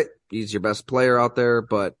get it. He's your best player out there,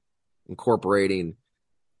 but incorporating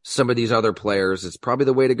some of these other players is probably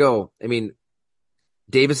the way to go. I mean,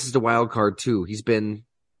 Davis is the wild card too. He's been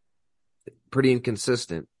pretty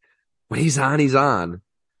inconsistent. When he's on, he's on.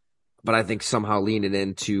 But I think somehow leaning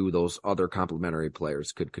into those other complementary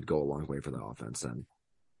players could go a long way for the offense then.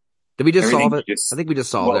 Did we just solve it? I think we just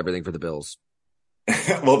solved everything for the Bills.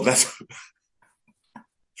 Well,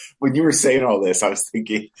 When you were saying all this, I was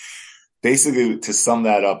thinking basically to sum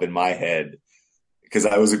that up in my head, because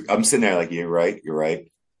I'm sitting there like, you're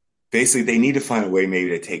right. Basically, they need to find a way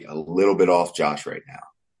maybe to take a little bit off Josh right now,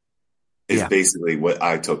 is Yeah. basically what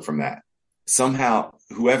I took from that. Somehow,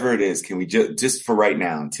 whoever it is, can we just for right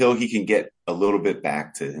now, until he can get a little bit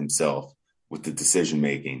back to himself with the decision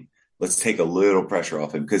making, let's take a little pressure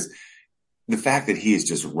off him, because the fact that he is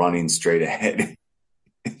just running straight ahead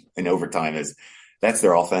in overtime that's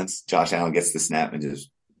their offense. Josh Allen gets the snap and just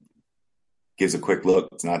gives a quick look.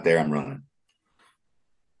 It's not there. I'm running.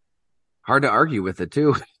 Hard to argue with it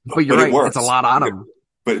too. But you're But it right. It's works. a lot on him.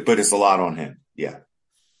 But it's a lot on him. Yeah.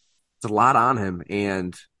 It's a lot on him.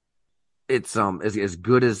 And it's as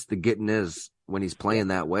good as the getting is when he's playing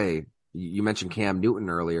that way. You mentioned Cam Newton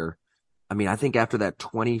earlier. I mean, I think after that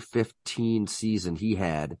 2015 season he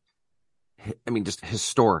had, I mean, just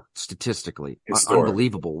historic statistically,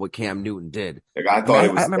 unbelievable what Cam Newton did. Like, I thought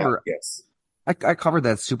it was. I remember, yes. I covered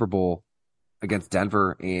that Super Bowl against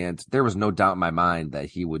Denver, and there was no doubt in my mind that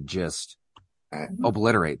he would just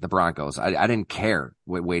obliterate the Broncos. I didn't care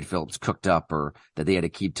what Wade Phillips cooked up, or that they had to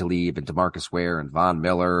keep Talib and DeMarcus Ware and Von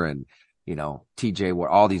Miller and, TJ Ward,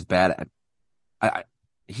 all these bad.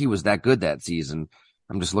 He was that good that season.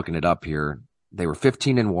 I'm just looking it up here. They were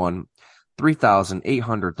 15-1,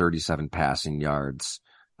 3,837 passing yards,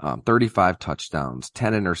 35 touchdowns,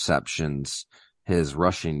 10 interceptions. His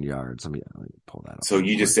rushing yards. Let me pull that up. So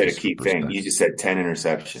you just said a key thing. You just said 10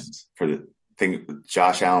 interceptions for the thing.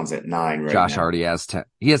 Josh Allen's at 9 right Josh now. already has 10.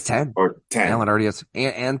 He has 10. Or 10. Allen already has,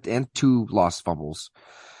 and 2 lost fumbles.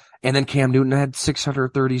 And then Cam Newton had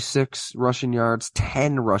 636 rushing yards,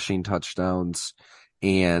 10 rushing touchdowns.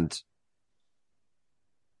 And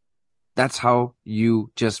that's how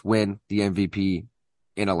you just win the MVP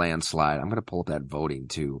in a landslide. I'm going to pull up that voting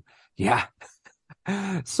too. Yeah.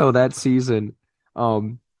 So that season,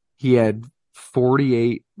 he had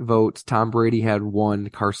 48 votes. Tom Brady had 1.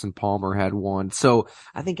 Carson Palmer had 1. So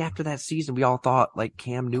I think after that season, we all thought like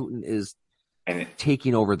Cam Newton is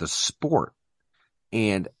taking over the sport.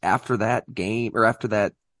 And after that game, or after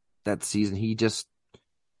that season, he just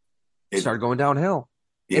started going downhill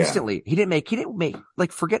instantly. He didn't make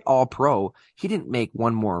like, forget all pro. He didn't make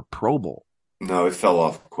one more Pro Bowl. No, it fell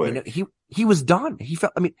off quick. He was done.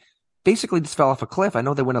 Basically just fell off a cliff. I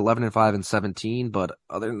know they went 11-5 and 17, but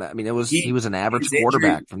other than that, I mean, he was an average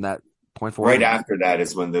quarterback from that point forward. Right after that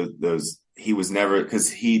is when he was never, because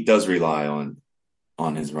he does rely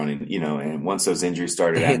on his running, and once those injuries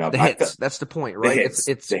started adding up. The hits, that's the point, right? It's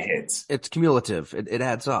the hits. It's cumulative. It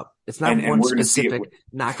adds up. It's not one specific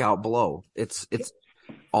knockout blow. It's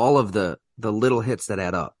all of the little hits that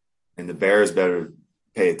add up. And the Bears better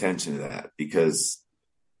pay attention to that, because,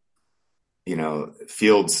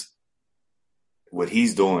 Fields, what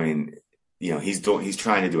he's doing, he's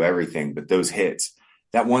trying to do everything, but those hits,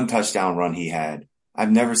 that one touchdown run he had, I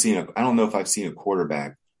don't know if I've seen a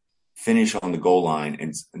quarterback finish on the goal line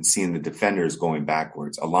and seeing the defenders going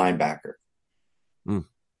backwards, a linebacker. I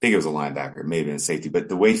think it was a linebacker, maybe a safety, but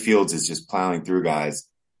the way Fields is just plowing through guys,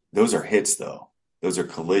 those are hits though. Those are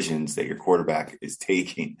collisions that your quarterback is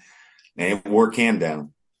taking. And it wore Cam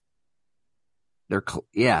down.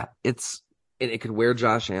 It could wear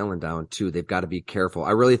Josh Allen down too. They've got to be careful.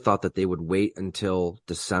 I really thought that they would wait until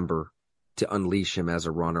December to unleash him as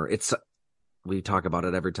a runner. We talk about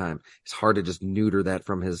it every time. It's hard to just neuter that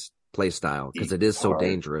from his play style because it is so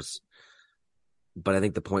dangerous. But I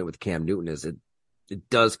think the point with Cam Newton is it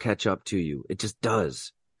does catch up to you. It just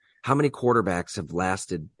does. How many quarterbacks have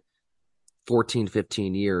lasted 14,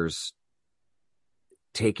 15 years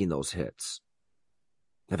taking those hits?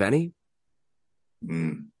 Have any?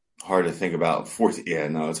 Hard to think about.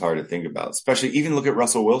 It's hard to think about. Especially, even look at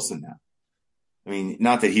Russell Wilson now. I mean,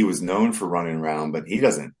 not that he was known for running around, but he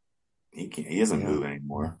doesn't move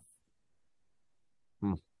anymore.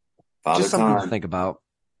 Just something to think about.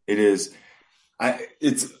 It is.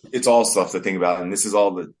 It's all stuff to think about, and this is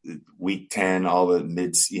all the week 10, all the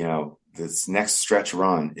mids. This next stretch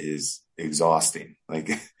run is exhausting.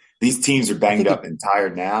 Like, these teams are banged up and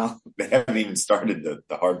tired now. They haven't even started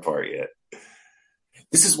the hard part yet.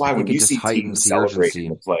 This is why when you see teams celebrate in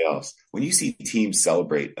the playoffs, when you see teams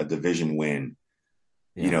celebrate a division win,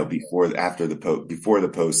 before the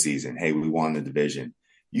postseason, hey, we won the division.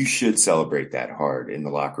 You should celebrate that hard in the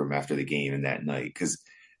locker room after the game and that night, because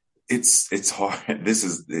it's hard.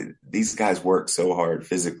 These guys work so hard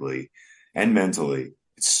physically and mentally.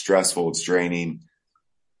 It's stressful. It's draining.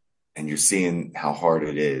 And you're seeing how hard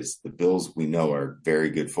it is. The Bills, we know, are a very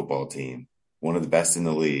good football team, one of the best in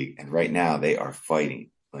the league. And right now they are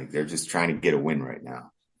fighting. Like, they're just trying to get a win right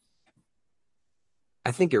now.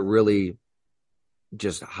 I think it really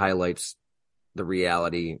just highlights the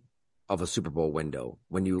reality of a Super Bowl window.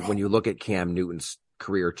 When you look at Cam Newton's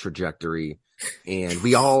career trajectory, and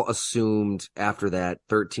we all assumed after that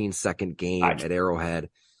 13-second game at Arrowhead,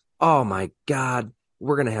 oh my God,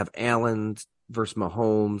 we're going to have Allen versus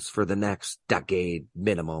Mahomes for the next decade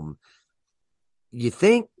minimum. You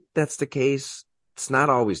think that's the case? It's not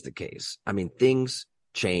always the case. I mean, things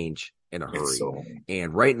change in a hurry.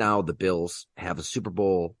 And right now, the Bills have a Super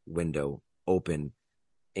Bowl window open.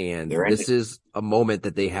 And this is a moment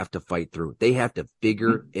that they have to fight through. They have to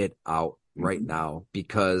figure it out right now,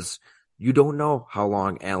 because you don't know how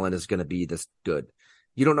long Allen is going to be this good.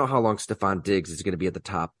 You don't know how long Stephon Diggs is going to be at the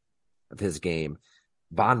top of his game.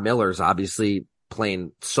 Von Miller's obviously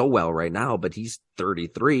playing so well right now, but he's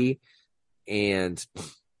 33, and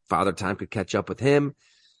Father Time could catch up with him.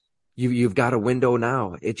 You've got a window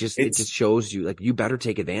now. It just shows you, like, you better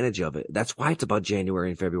take advantage of it. That's why it's about January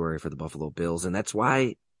and February for the Buffalo Bills. And that's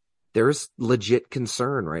why there's legit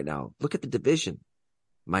concern right now. Look at the division.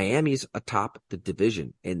 Miami's atop the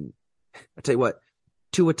division. And I tell you what,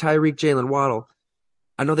 Tua, Tyreek, Jalen Waddle,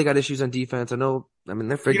 I know they got issues on defense.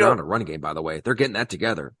 They're figuring out a running game, by the way. They're getting that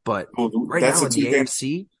together. But right now in the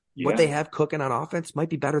AFC, what they have cooking on offense might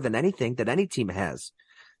be better than anything that any team has.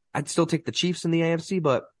 I'd still take the Chiefs in the AFC,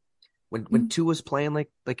 but when Tua's playing like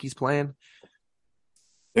he's playing,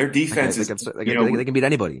 their defense they can beat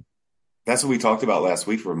anybody. That's what we talked about last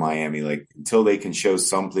week for Miami. Like, until they can show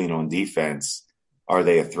something on defense, are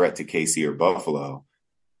they a threat to KC or Buffalo?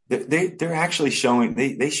 They're actually showing.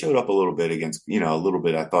 They showed up a little bit against,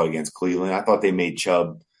 I thought, against Cleveland. I thought they made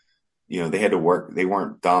Chubb. They had to work. They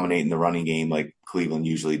weren't dominating the running game like Cleveland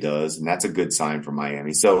usually does, and that's a good sign for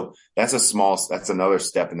Miami. So that's another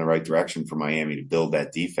step in the right direction for Miami to build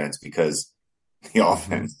that defense, because the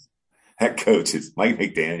offense, that coach is Mike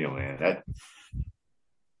McDaniel, man.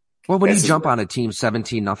 When you jump on a team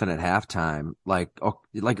 17-0 at halftime,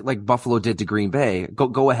 like Buffalo did to Green Bay,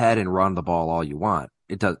 go ahead and run the ball all you want.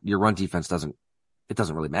 Your run defense doesn't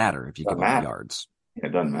really matter if you give up yards. Yeah,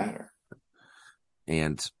 it doesn't matter.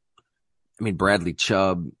 And I mean, Bradley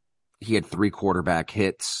Chubb, he had 3 quarterback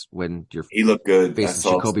hits when he looked good.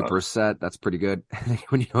 Facing Jacoby Brissett. That's pretty good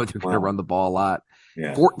when you know they're going to run the ball a lot.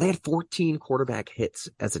 Yeah. They had 14 quarterback hits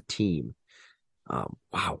as a team.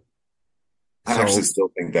 Wow. I actually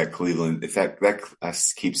still think that Cleveland, I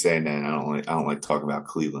keep saying that, and I don't like talking about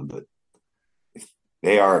Cleveland, but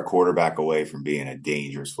they are a quarterback away from being a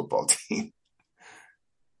dangerous football team.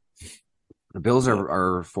 The Bills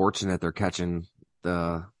are fortunate they're catching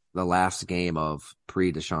the last game of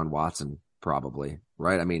pre-Deshaun Watson, probably,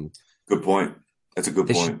 right? I mean, good point. That's a good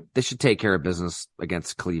point. They should take care of business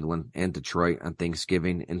against Cleveland and Detroit on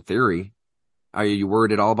Thanksgiving. In theory, are you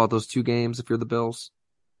worried at all about those 2 games if you're the Bills?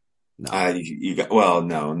 No.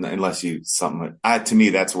 No, unless to me,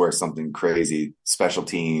 that's where something crazy, special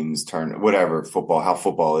teams, whatever, how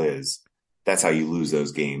football is. That's how you lose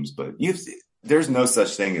those games. But there's no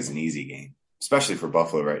such thing as an easy game, especially for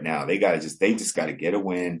Buffalo right now. They just got to get a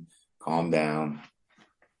win, calm down.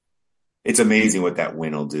 It's amazing what that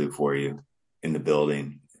win will do for you in the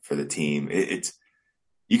building, for the team.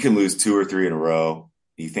 You can lose 2 or 3 in a row.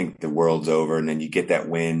 You think the world's over, and then you get that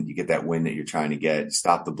win. You get that win that you're trying to get,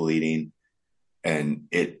 stop the bleeding. And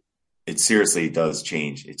it seriously does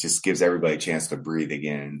change. It just gives everybody a chance to breathe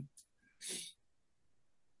again.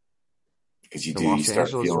 Because the Los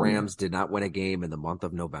Angeles Rams did not win a game in the month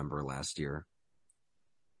of November last year,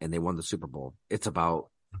 and they won the Super Bowl. It's about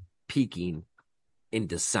peaking in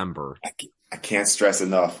December. I can't stress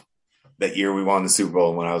enough. That year we won the Super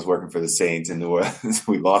Bowl when I was working for the Saints, and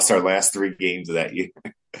we lost our last 3 games of that year.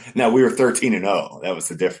 Now we were 13-0. That was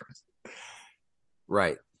the difference.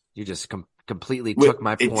 Right. You just completely took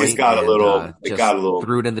my point. It just got a little.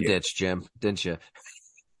 Threw it in the ditch, Jim, didn't you?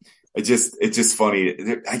 It's just funny.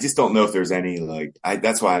 I just don't know if there's any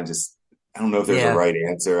that's why I don't know if there's a right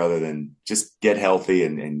answer other than just get healthy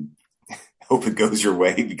and hope it goes your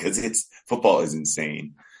way, because football is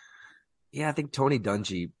insane. Yeah, I think Tony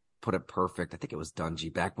Dungy put it perfect. I think it was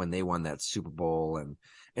Dungy back when they won that Super Bowl, and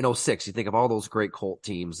in 2006, you think of all those great Colt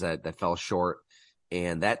teams that fell short,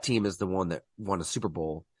 and that team is the one that won a Super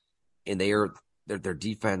Bowl, and their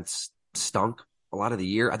defense stunk a lot of the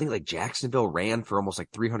year. I think like Jacksonville ran for almost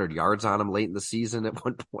 300 yards on them late in the season at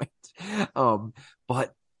one point.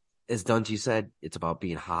 But as Dungy said, it's about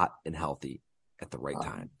being hot and healthy at the right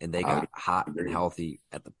time, and they got hot and healthy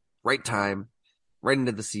at the right time, right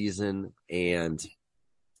into the season, and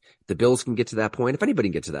the Bills can get to that point. If anybody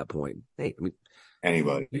can get to that point, hey, I mean,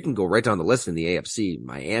 anybody. You can go right down the list in the AFC: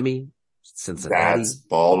 Miami, Cincinnati,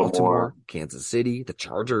 Baltimore, Kansas City, the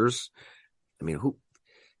Chargers. I mean,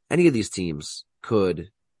 any of these teams could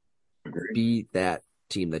Agreed. be that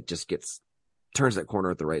team that just turns that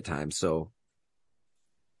corner at the right time. So,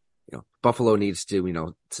 Buffalo needs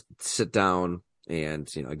to, sit down and,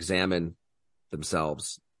 examine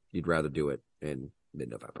themselves. You'd rather do it in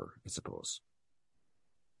mid-November, I suppose.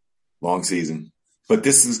 Long season. But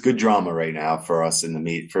this is good drama right now for us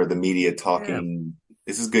in for the media talking. Yeah.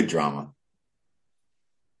 This is good drama.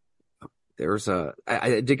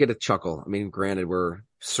 I did get a chuckle. I mean, granted, we're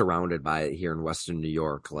surrounded by it here in Western New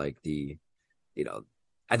York. Like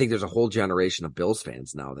I think there's a whole generation of Bills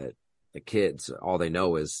fans now that the kids, all they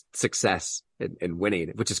know is success and winning,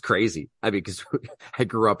 which is crazy. I mean, because I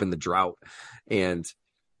grew up in the drought, and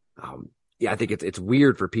I think it's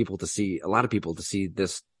weird for a lot of people to see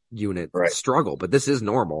this unit struggle, but this is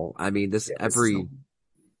normal. I mean,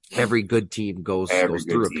 every good team goes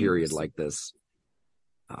through a period like this.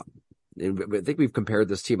 And I think we've compared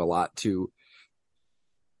this team a lot to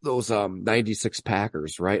those 96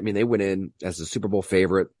 Packers, right? I mean, they went in as a Super Bowl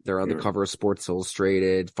favorite. They're on the cover of Sports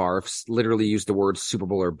Illustrated. Favre literally used the word Super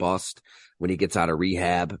Bowl or bust when he gets out of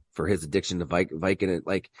rehab for his addiction to Vicodin.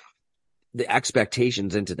 Like, the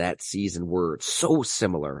expectations into that season were so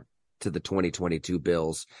similar to the 2022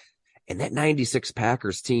 Bills. And that 96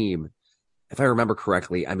 Packers team, if I remember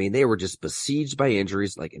correctly, I mean, they were just besieged by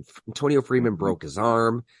injuries. Like, Antonio Freeman broke his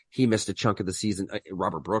arm. He missed a chunk of the season.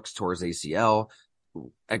 Robert Brooks tore his ACL.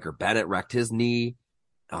 Edgar Bennett wrecked his knee.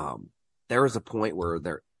 There was a point where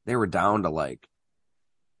they were down to like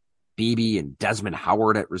Beebe and Desmond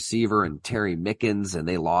Howard at receiver and Terry Mickens, and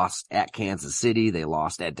they lost at Kansas City. They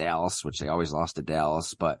lost at Dallas, which they always lost at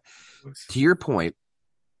Dallas. But to your point,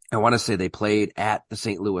 I want to say they played at the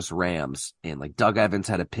St. Louis Rams, and like Doug Evans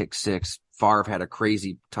had a pick six. Favre had a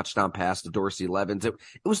crazy touchdown pass to Dorsey Levens. It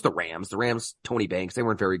was the Rams. The Rams, Tony Banks, they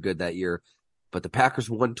weren't very good that year, but the Packers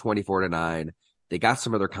won 24-9. They got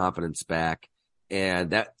some of their confidence back. And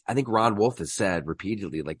that, I think Ron Wolf has said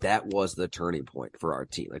repeatedly, like, that was the turning point for our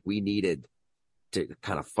team. Like, we needed to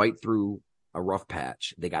kind of fight through a rough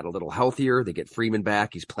patch. They got a little healthier. They get Freeman back.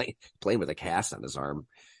 He's playing with a cast on his arm.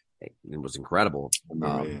 It was incredible.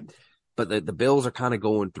 But the Bills are kind of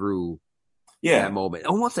going through that moment.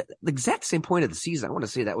 Almost the exact same point of the season. I want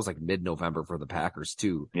to say that was like mid-November for the Packers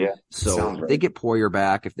too. Yeah. So if they get Poyer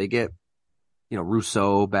back, if they get,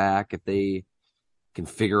 Rousseau back, if they can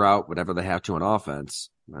figure out whatever they have to on offense,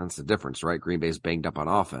 that's the difference, right? Green Bay's banged up on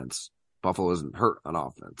offense. Buffalo isn't hurt on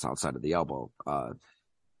offense outside of the elbow.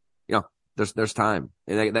 There's time.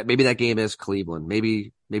 And maybe that game is Cleveland.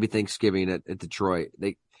 Maybe Thanksgiving at Detroit.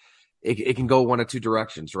 It can go one of two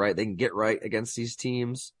directions, right? They can get right against these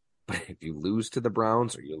teams, but if you lose to the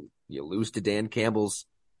Browns or you lose to Dan Campbell's,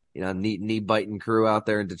 knee biting crew out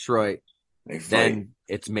there in Detroit, then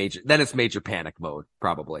it's major panic mode,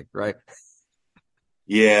 probably, right?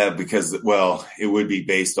 Yeah, because, it would be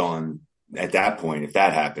based on, at that point, if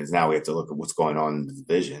that happens, now we have to look at what's going on in the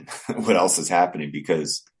division, what else is happening,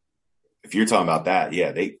 because if you're talking about that,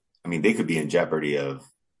 they could be in jeopardy of,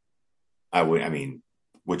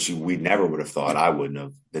 which we never would have thought, I wouldn't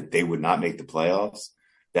have, that they would not make the playoffs.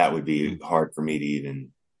 That would be hard for me to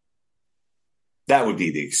even, that would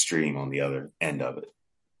be the extreme on the other end of it.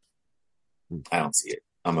 I don't see it.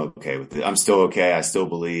 I'm okay with it. I'm still okay. I still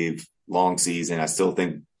believe long season. I still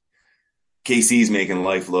think KC's making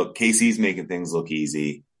things look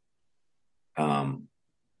easy. And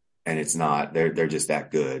it's not, they're just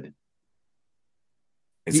that good.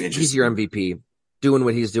 He's your MVP, doing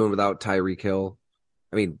what he's doing without Tyreek Hill.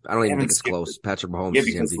 I mean, I don't even think it's close. Patrick Mahomes is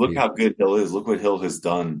because MVP. Look how good Hill is. Look what Hill has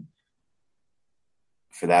done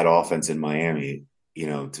for that offense in Miami.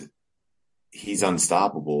 He's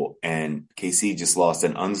unstoppable, and KC just lost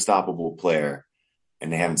an unstoppable player,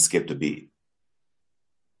 and they haven't skipped a beat.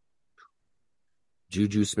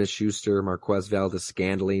 Juju Smith-Schuster, Marquez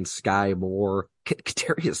Valdes-Scantling, Sky Moore,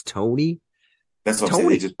 Kadarius Toney. That's what I'm saying.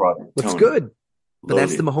 They just brought Tony. What's good, but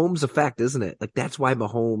that's the Mahomes effect, isn't it? Like, that's why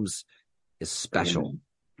Mahomes is special.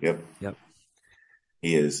 Yep.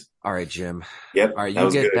 He is. All right, Jim. Yep. All right,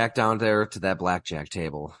 you get back down there to that blackjack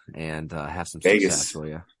table and have some Vegas. Success, will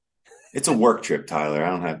you? It's a work trip, Tyler. I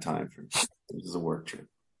don't have time for this. This is a work trip.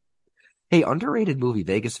 Hey, underrated movie,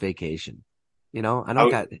 Vegas Vacation. I know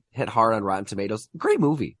it got hit hard on Rotten Tomatoes. Great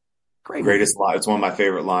movie. Greatest line. It's one of my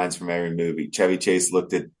favorite lines from every movie. Chevy Chase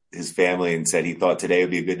looked at his family and said he thought today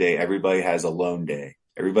would be a good day. Everybody has a lone day.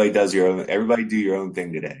 Everybody do your own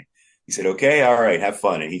thing today. He said, okay, all right, have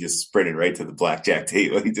fun. And he just sprinted right to the blackjack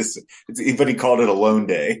table. But he called it a lone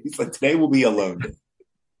day. He's like, today will be a lone day.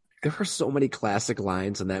 There are so many classic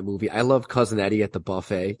lines in that movie. I love Cousin Eddie at the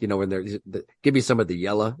buffet, when they're, give me some of the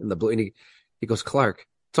yellow and the blue. And he goes, Clark,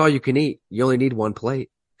 it's all you can eat. You only need one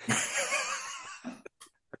plate.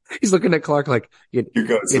 He's looking at Clark like, You're going,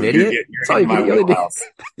 you so an idiot? you're That's all hitting you my can do. wheelhouse.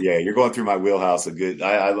 Yeah, you're going through my wheelhouse. A good.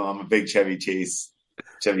 I'm a big Chevy Chase.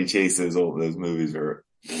 Chevy Chase. Those movies are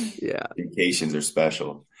Yeah. vacations are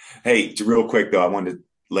special. Hey, real quick though, I wanted to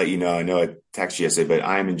let you know. I know I texted you yesterday, but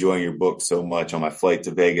I am enjoying your book so much. On my flight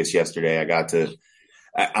to Vegas yesterday,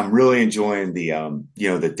 I'm really enjoying the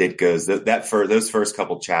the Ditkas those first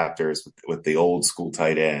couple chapters with the old school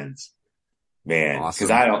tight ends. Man,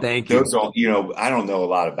 because Awesome. Thank you. I don't know a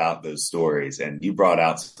lot about those stories, and you brought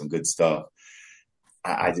out some good stuff.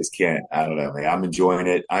 I just can't. I don't know, man. I'm enjoying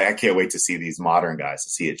it. I can't wait to see these modern guys,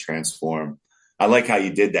 to see it transform. I like how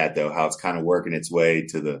you did that, though. How it's kind of working its way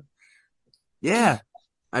to the. Yeah.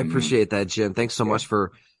 I Mm, appreciate that, Jim. Thanks so yeah, much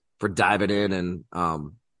for diving in and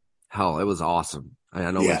hell, it was awesome. I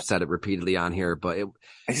know yeah. we've said it repeatedly on here, but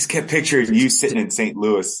I just kept picturing you sitting in St.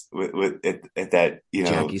 Louis with at that,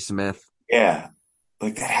 Jackie Smith. yeah,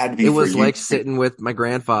 like that had to It be for was you. like sitting with my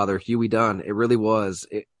grandfather, Huey Dunn. It really was.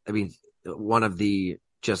 I mean, one of the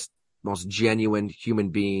just most genuine human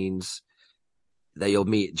beings that you'll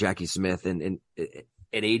meet, Jackie Smith, in at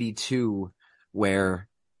 82, where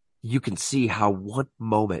you can see how one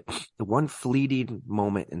moment, the one fleeting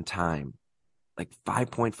moment in time, like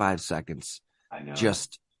 5.5 seconds, I know.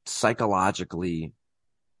 just psychologically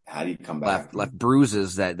How do you come back? left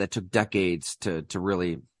bruises that took decades to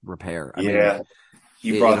really repair. I mean, Yeah,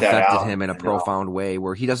 you it brought that affected out. him in a I know. profound way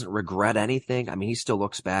where he doesn't regret anything. I mean, he still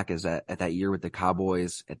looks back at that year with the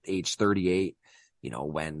Cowboys at age 38,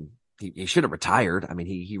 when he should have retired. I mean,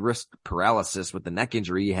 he risked paralysis with the neck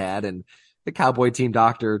injury he had, and the Cowboy team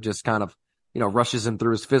doctor just kind of, rushes him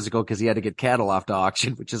through his physical because he had to get cattle off to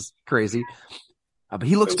auction, which is crazy. But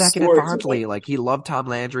he looks Those back at it stories are fondly. Like he loved Tom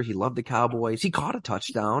Landry. He loved the Cowboys. He caught a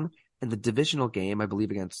touchdown in the divisional game, I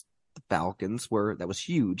believe, against the Falcons, where that was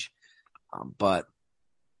huge. But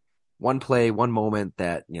one play, one moment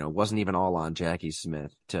that, wasn't even all on Jackie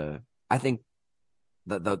Smith I think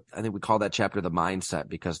I think we call that chapter the mindset,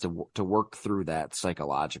 because to work through that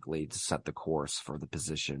psychologically to set the course for the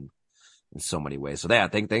position in so many ways. So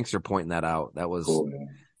thanks for pointing that out. That was, cool,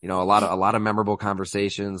 man. a lot of memorable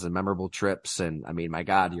conversations and memorable trips. And I mean, my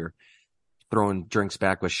God, you're throwing drinks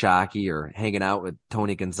back with Shockey or hanging out with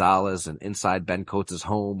Tony Gonzalez and inside Ben Coates'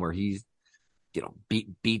 home where he's,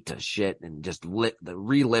 beat to shit and just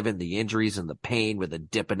reliving the injuries and the pain with a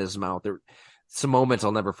dip in his mouth. There some moments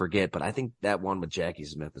I'll never forget, but I think that one with Jackie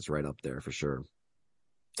Smith is right up there for sure.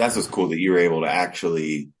 That's what's cool that you were able to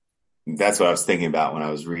actually. That's what I was thinking about when I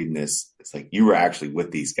was reading this. It's like you were actually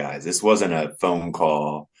with these guys. This wasn't a phone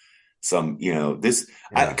call. This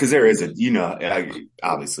Yeah, because there is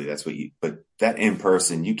obviously that's but that in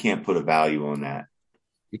person, you can't put a value on that.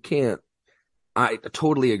 you can't. I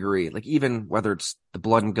totally agree. Like even whether it's the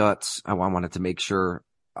blood and guts, I wanted to make sure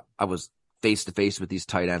I was face to face with these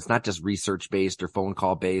tight ends, not just research based or phone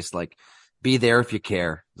call based. Like be there if you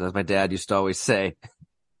care. As my dad used to always say,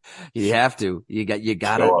 you have to. You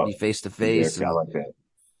gotta Show up. be face to Yeah, face I and like that.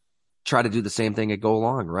 try to do the same thing at Go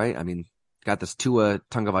Long, right? I mean, got this Tua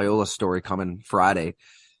Tagovailoa story coming Friday,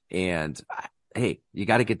 and hey, you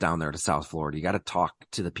got to get down there to South Florida. You got to talk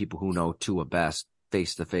to the people who know Tua best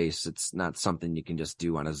face to face. It's not something you can just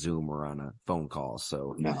do on a Zoom or on a phone call.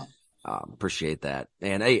 So No, appreciate that.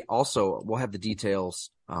 And hey, also we'll have the details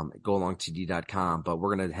at golongtd.com, but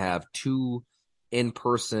we're gonna have 2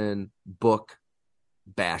 in-person book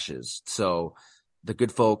bashes. So the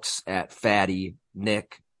good folks at Fatty,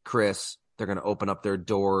 Nick, Chris, they're going to open up their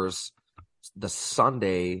doors the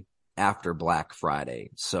Sunday after Black Friday.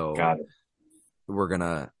 So got it. we're going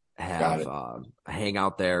to Got have it. a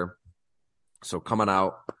hangout there. So coming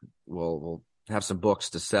out, we'll have some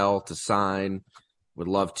books to sell, to sign. Would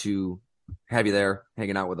love to have you there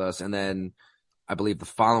hanging out with us. And then I believe the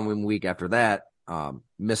following week after that,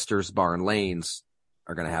 Mister's Bar and Lanes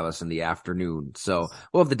are going to have us in the afternoon. So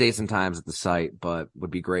we'll have the dates and times at the site, but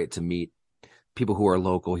would be great to meet people who are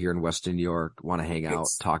local here in Western New York, want to hang out,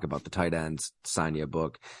 It's, talk about the tight ends, sign you a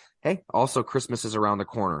book. Hey, also Christmas is around the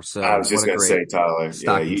corner. I So was what just a gonna great say, Tyler. Yeah,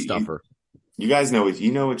 stocking stuffer. you guys know what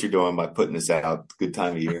you're doing by putting this out. Good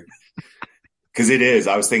time of year. Because it is.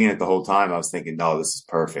 I was thinking it the whole time. I was thinking, no, this is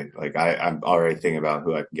perfect. Like I'm already thinking about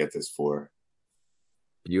who I can get this for.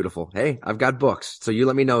 Beautiful. Hey, I've got books. So you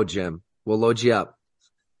let me know, Jim. We'll load you up.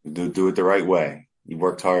 Do it the right way. You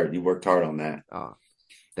worked hard. You worked hard on that. Oh,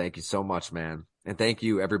 thank you so much, man. And thank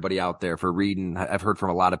you everybody out there for reading. I've heard from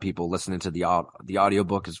a lot of people listening to the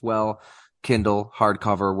audiobook as well, Kindle,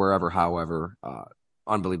 hardcover, wherever, however,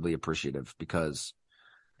 unbelievably appreciative because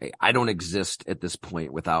hey, I don't exist at this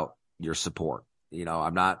point without your support.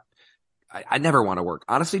 I never want to work.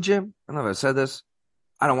 Honestly, Jim, I don't know if I said this.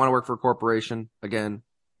 I don't want to work for a corporation again.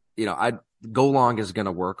 I Go Long is going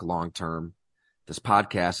to work long term. This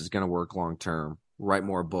podcast is going to work long term. Write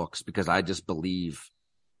more books because I just believe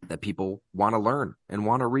that people want to learn and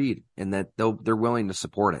want to read and that they're willing to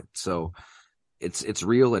support it. So it's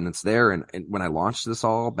real and it's there. And when I launched this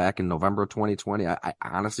all back in November of 2020, I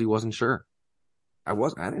honestly wasn't sure. I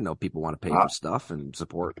didn't know people want to pay for stuff and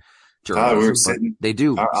support journalism, but they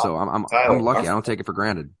do. So I'm lucky. I don't take it for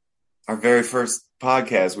granted. Our very first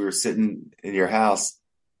podcast, we were sitting in your house.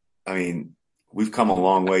 I mean, we've come a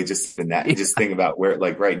long way just in that. Just think about where,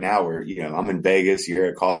 like right now, I'm in Vegas. You're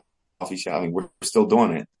at a coffee shop. I mean, we're still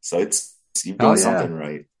doing it. So you're doing something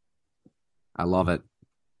right. I love it.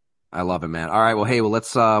 I love it, man. All right. Well, hey,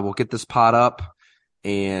 let's we'll get this pod up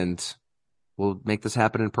and we'll make this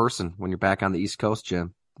happen in person when you're back on the East Coast,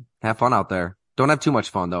 Jim. Have fun out there. Don't have too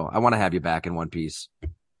much fun though. I want to have you back in one piece.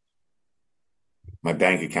 My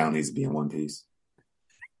bank account needs to be in one piece.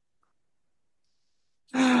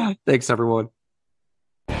 Thanks, everyone.